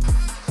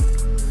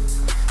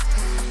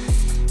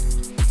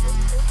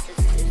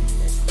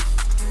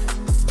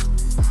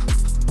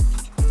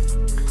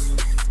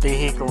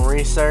 Vehicle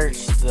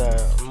research.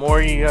 The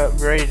more you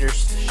upgrade your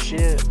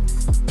shit,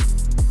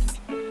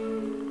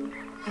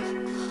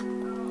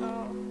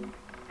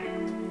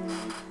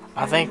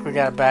 I think we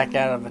gotta back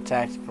out of a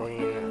tactical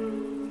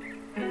unit.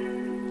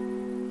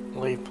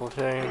 Leave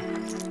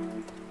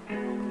platoon.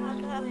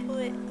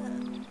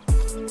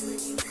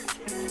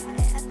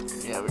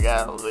 Yeah, we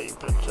gotta leave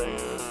platoon.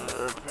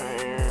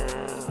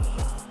 Repairs.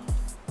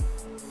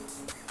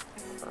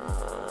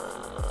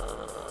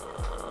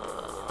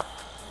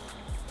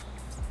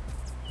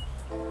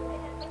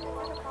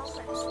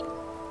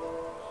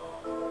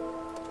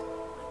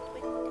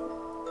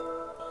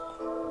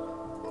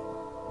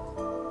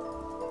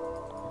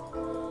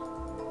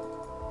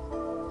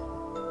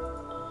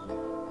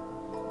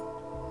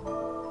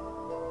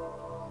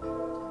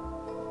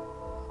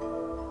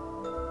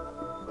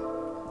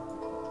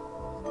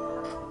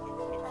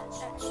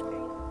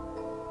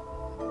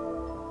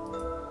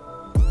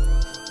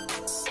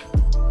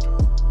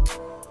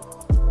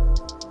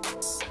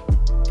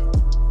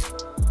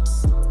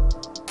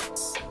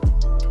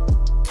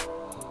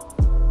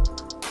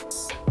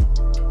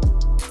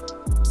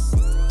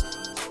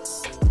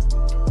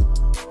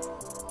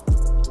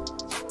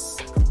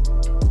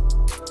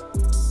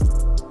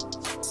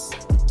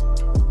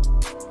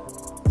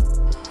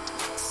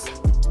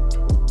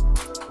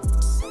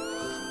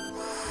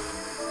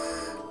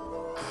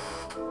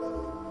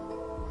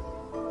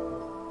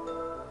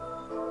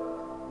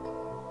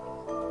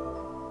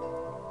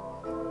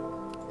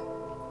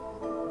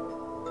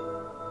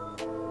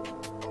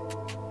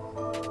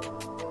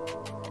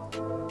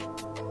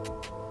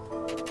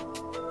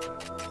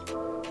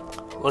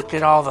 Look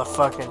at all the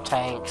fucking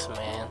tanks,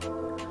 man.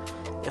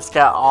 It's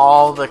got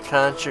all the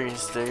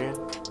countries, dude.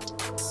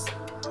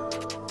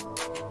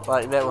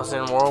 Like that was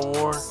in World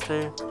War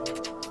II.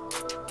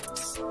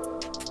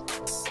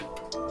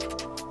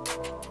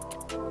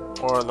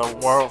 or the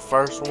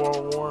First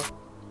World War,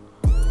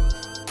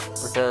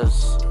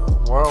 because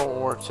World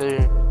War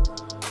II,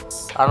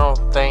 I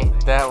don't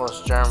think that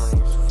was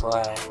Germany's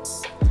flag.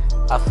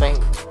 I think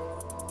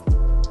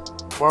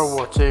World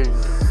War II,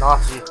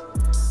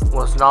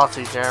 was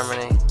Nazi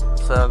Germany,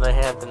 so they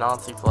had the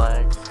Nazi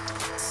flags.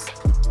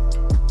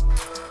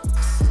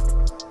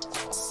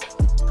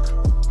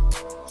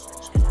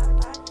 Should I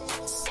buy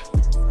this?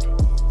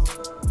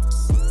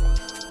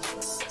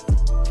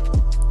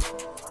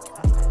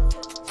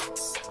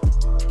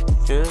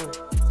 Good.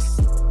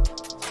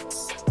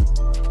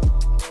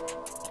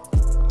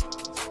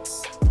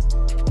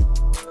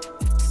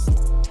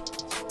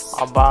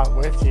 I'll buy it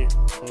with you.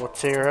 We'll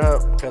tear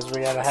up because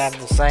we gotta have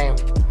the same.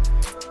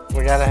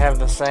 We gotta have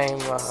the same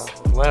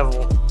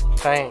level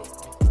tank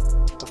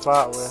to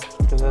fight with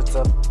because it's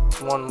up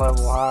one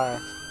level higher.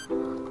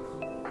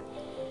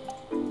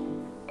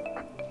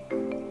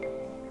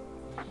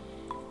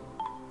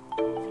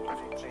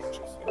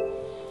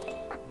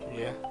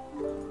 Yeah.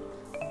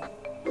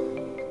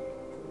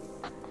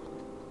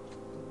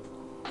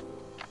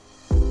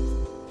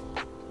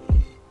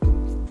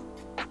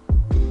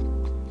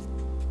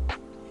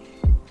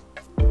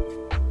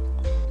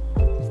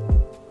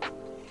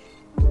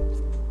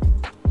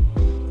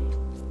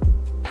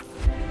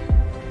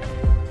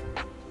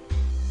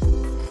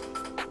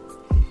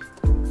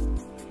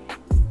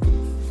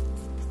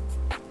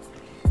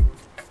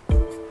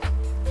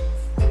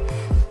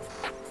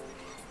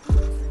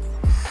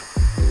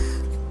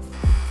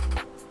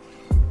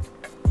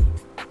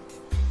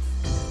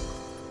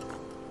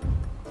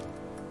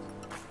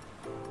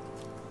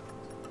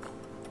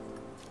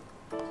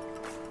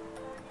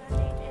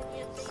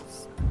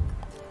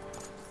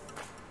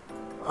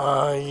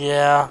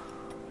 Yeah.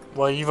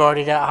 Well, you've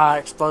already got high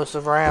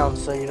explosive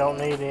rounds, so you don't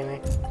need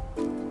any.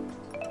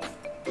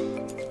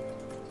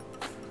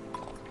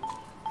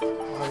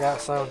 I got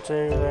some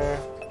too there.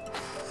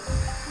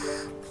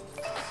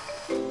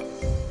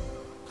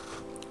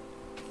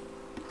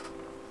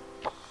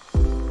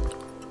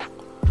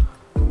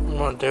 I'm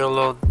gonna do a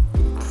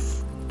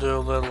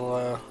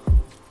little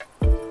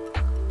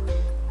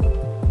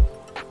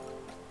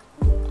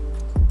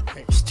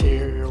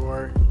exterior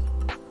work.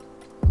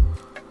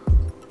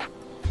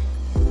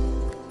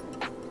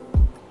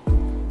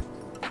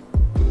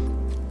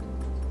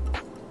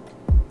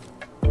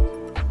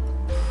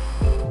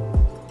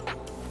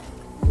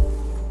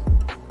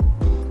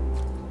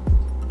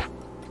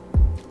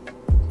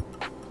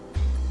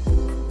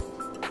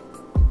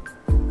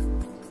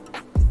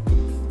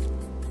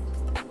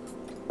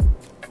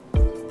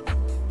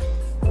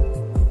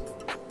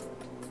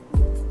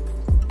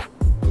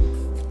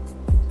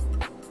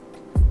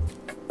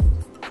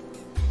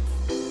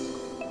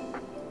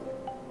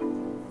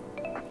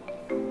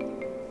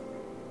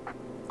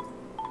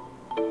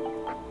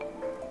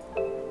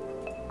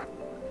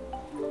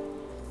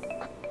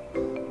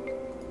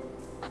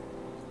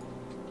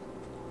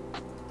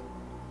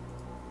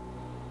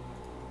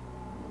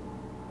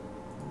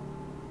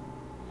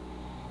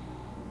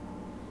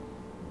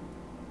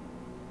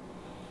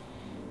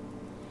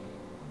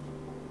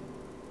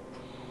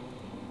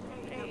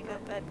 There you go,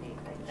 baby.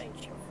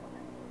 Thank you.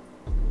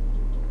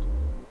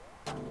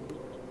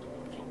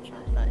 Thank you,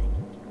 buddy.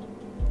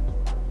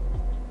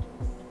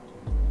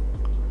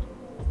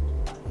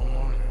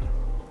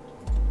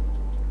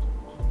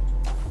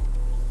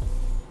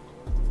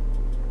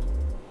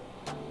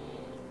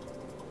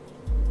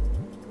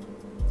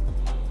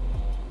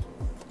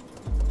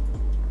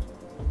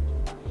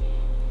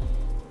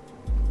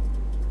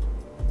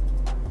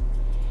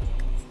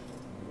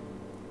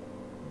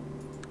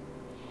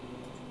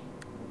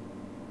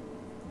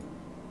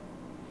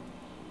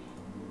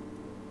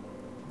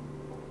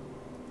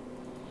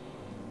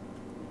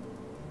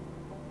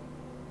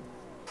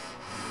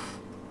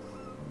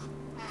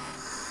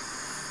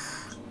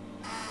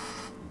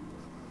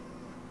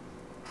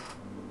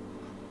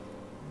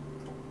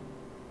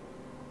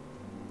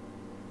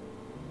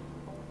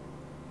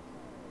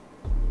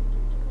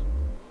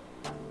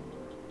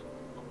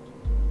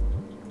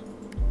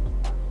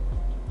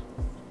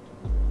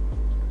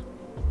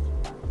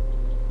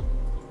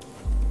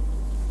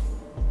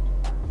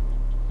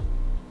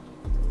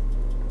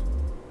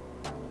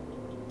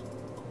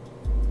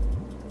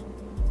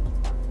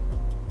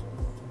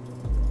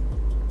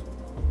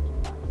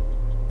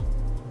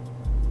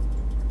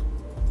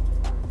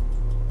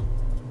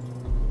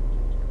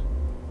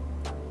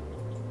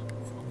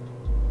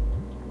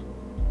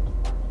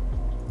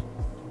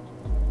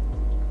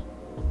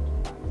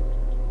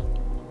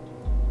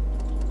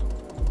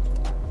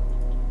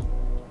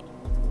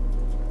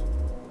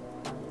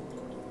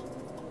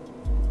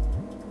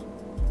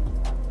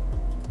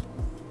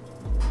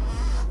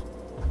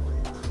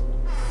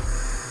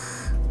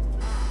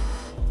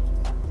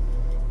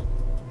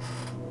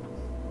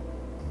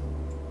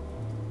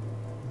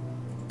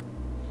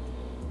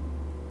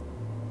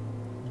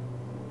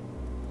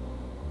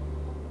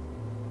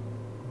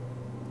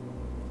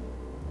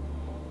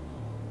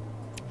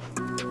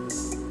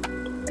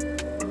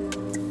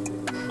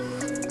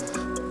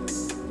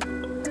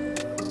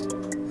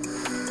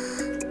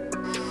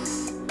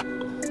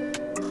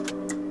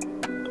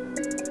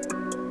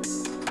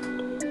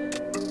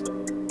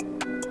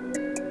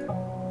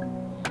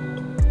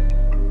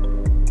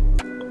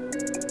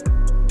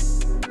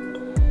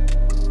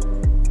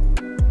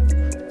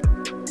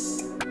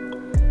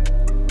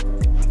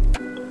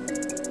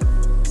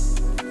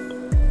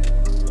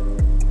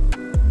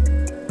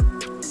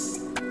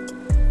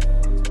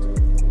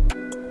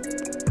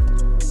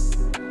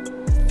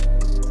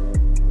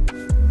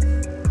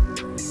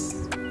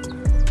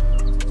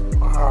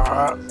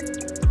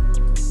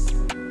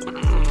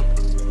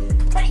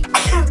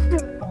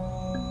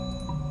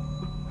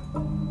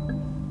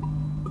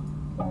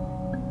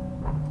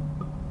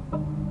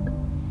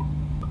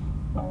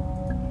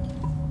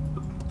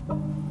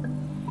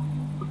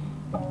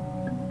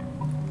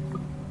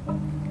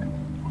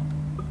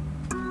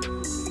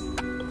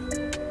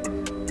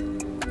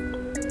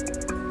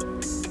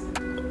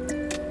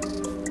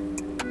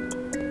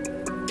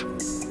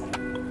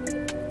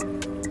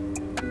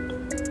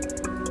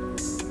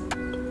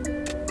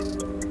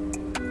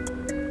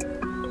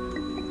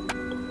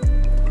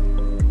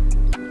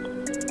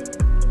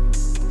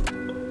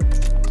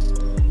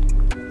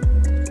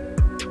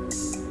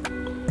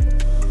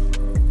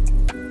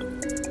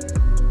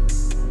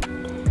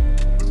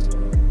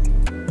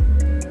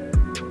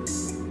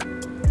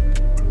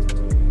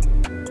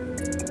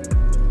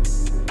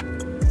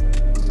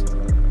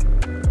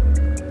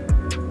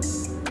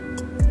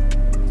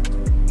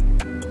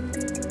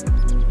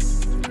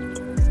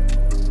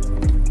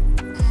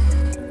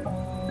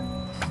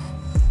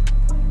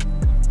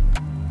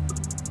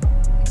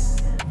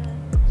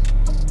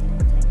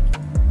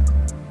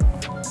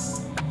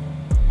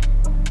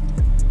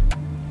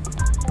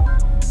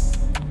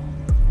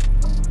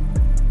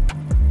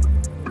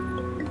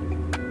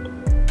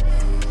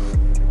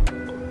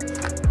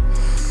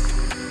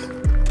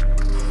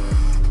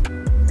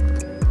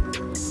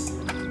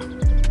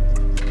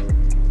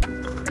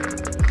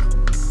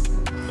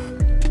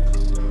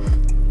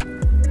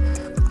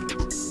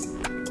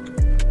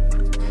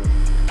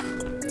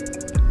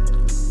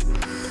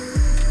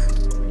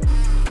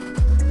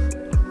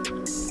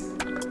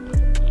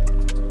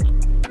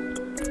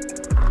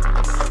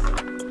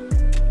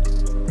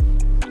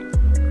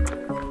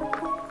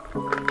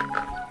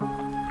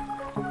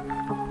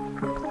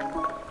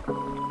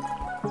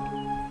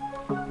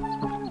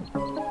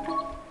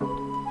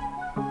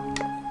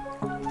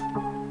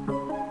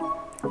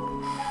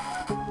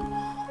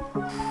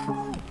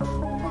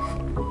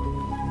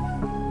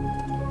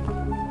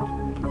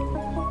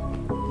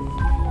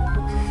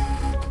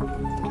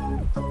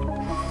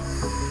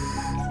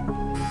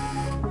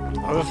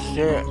 Oh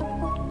shit.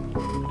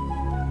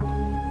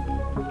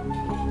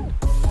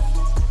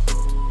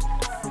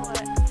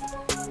 What?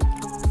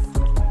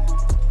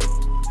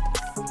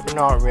 You're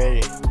not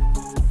ready.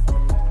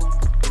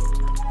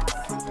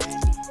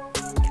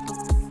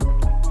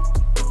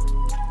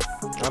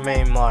 I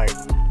mean, like,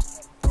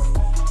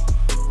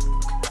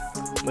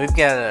 we've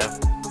gotta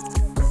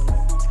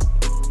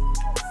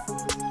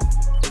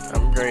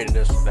upgrade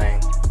this thing.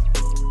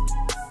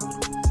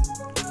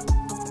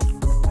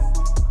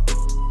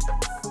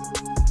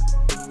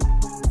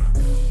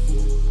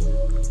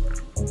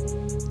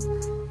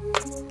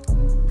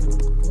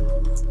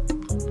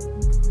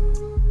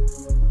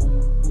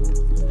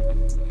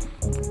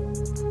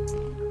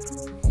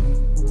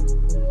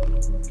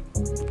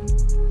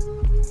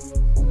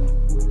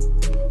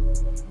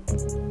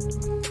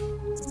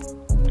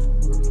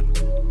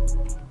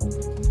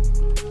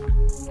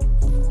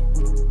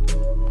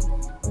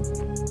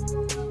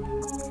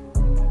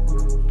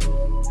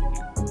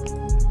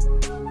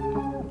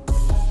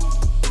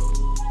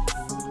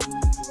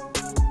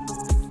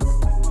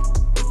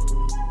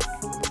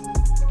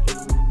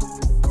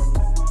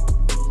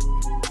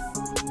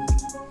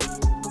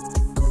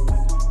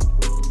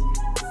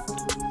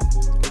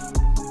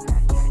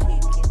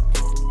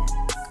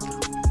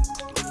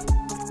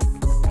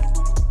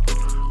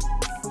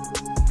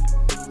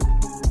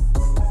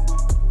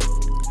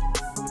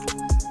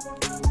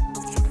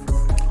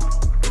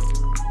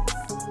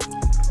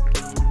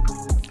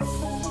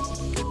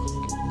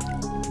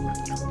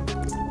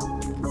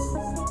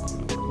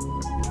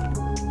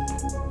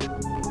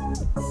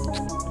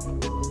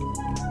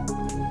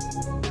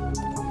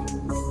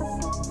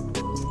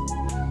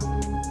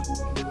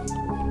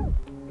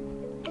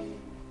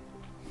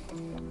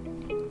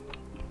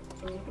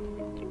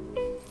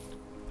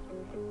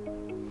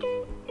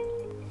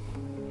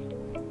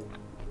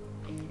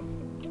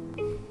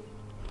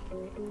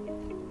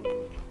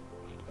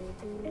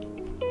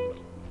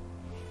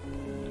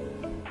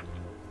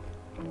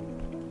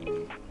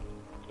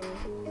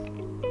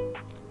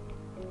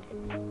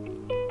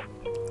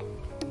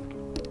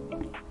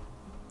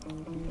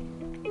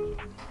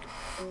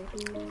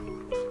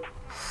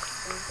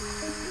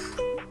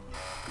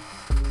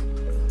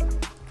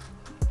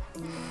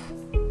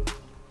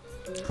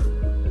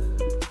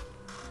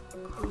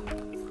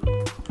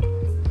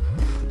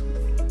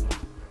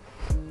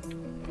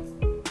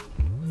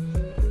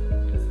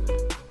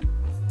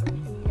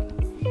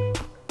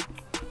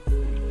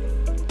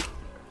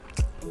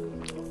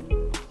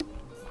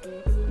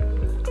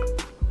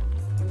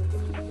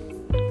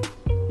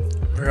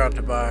 Forgot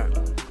to buy it.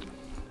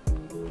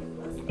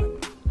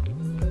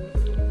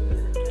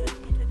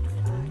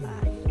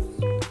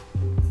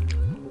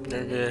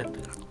 They're good.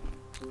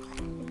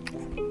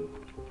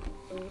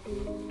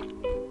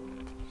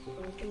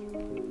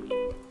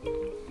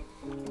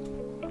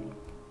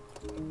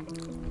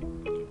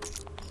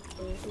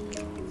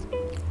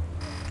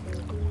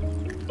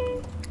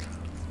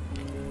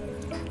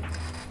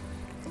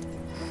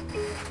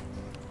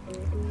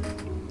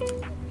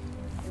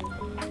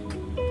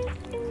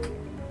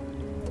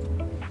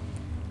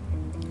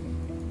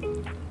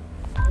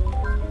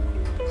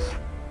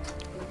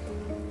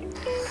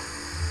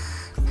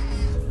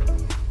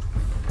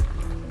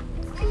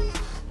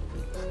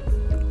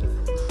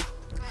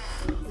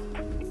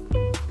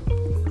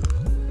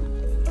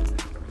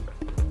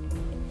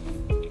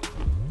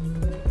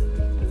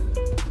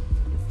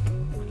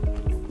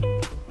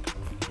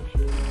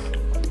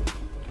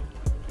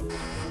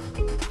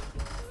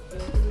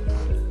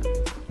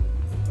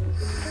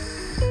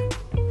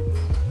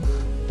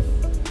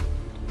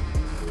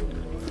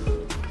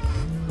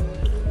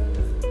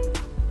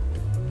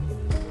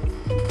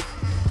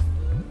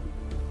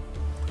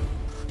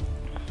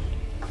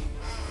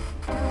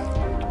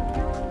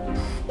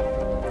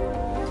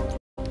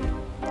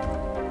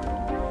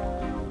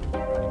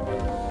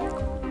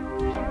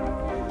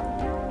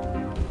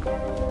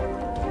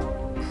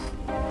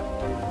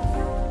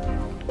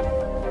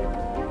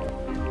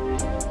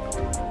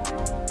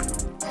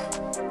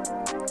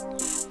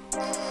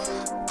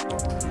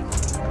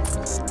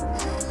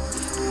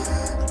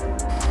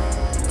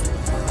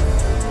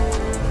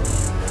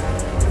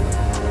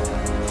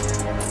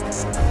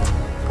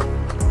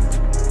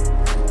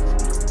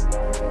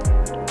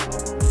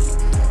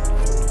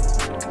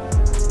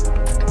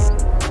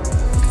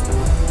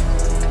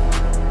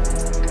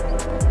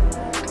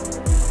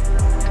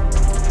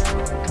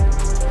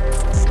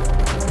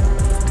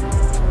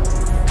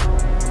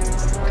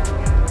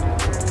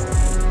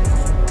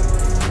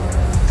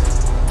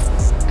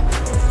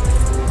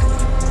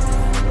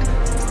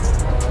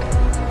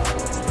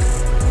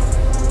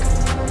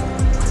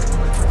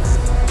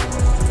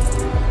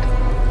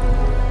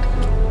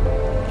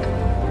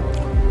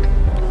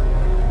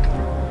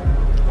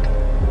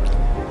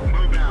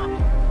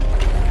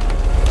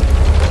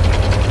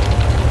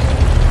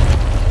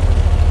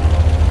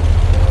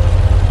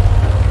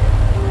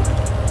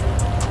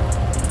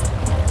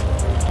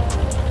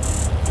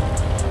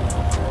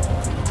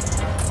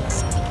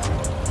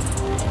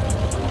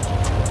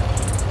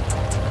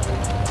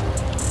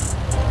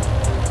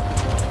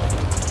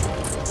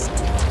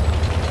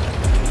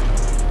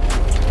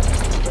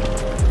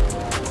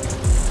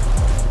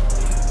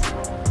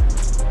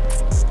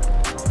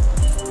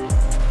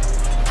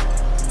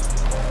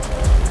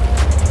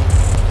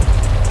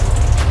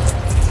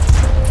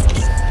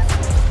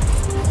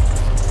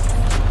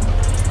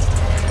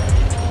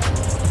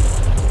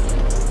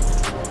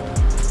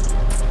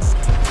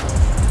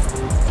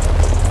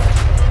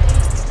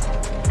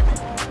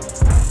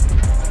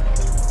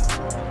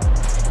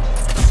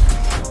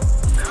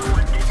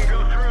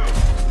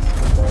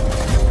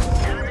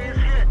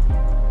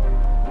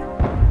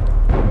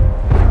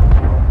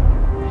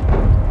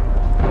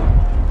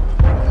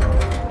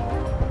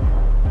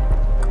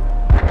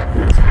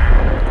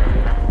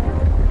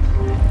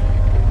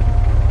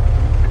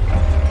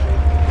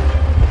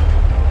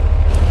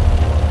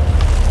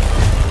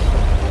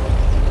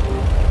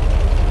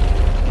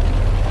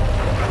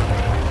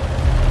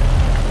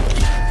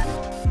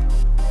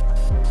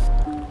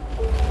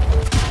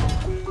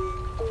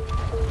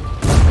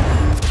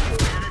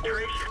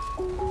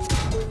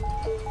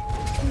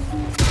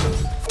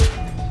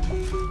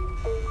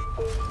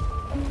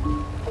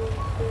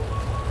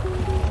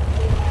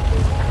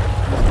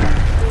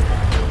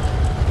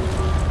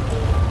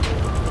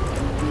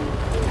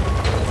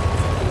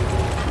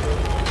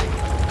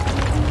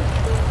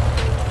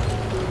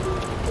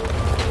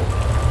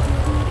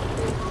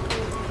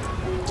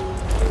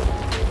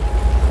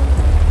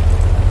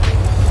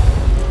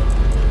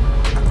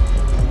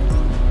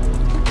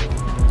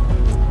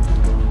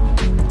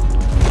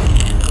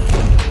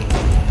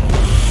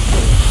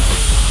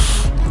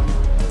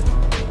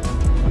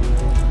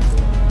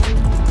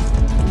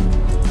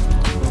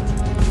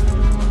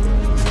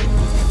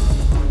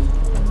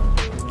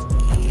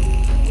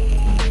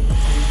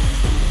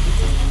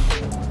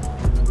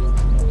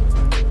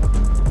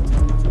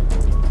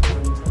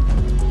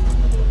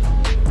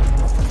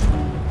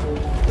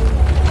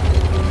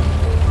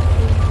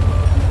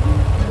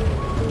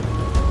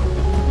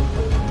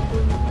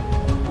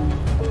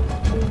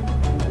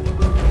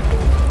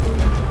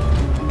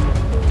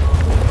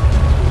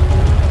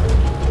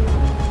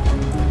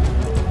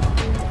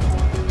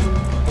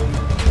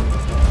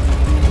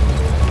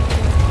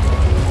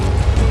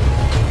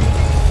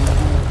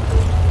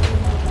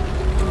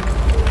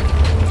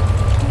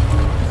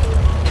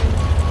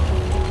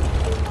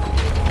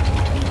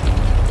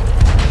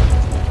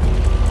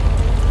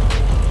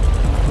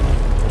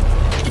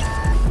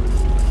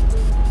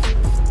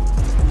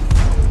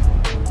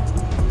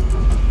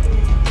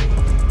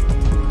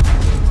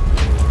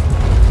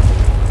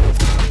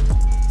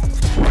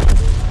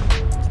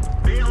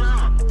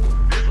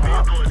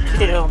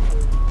 to him.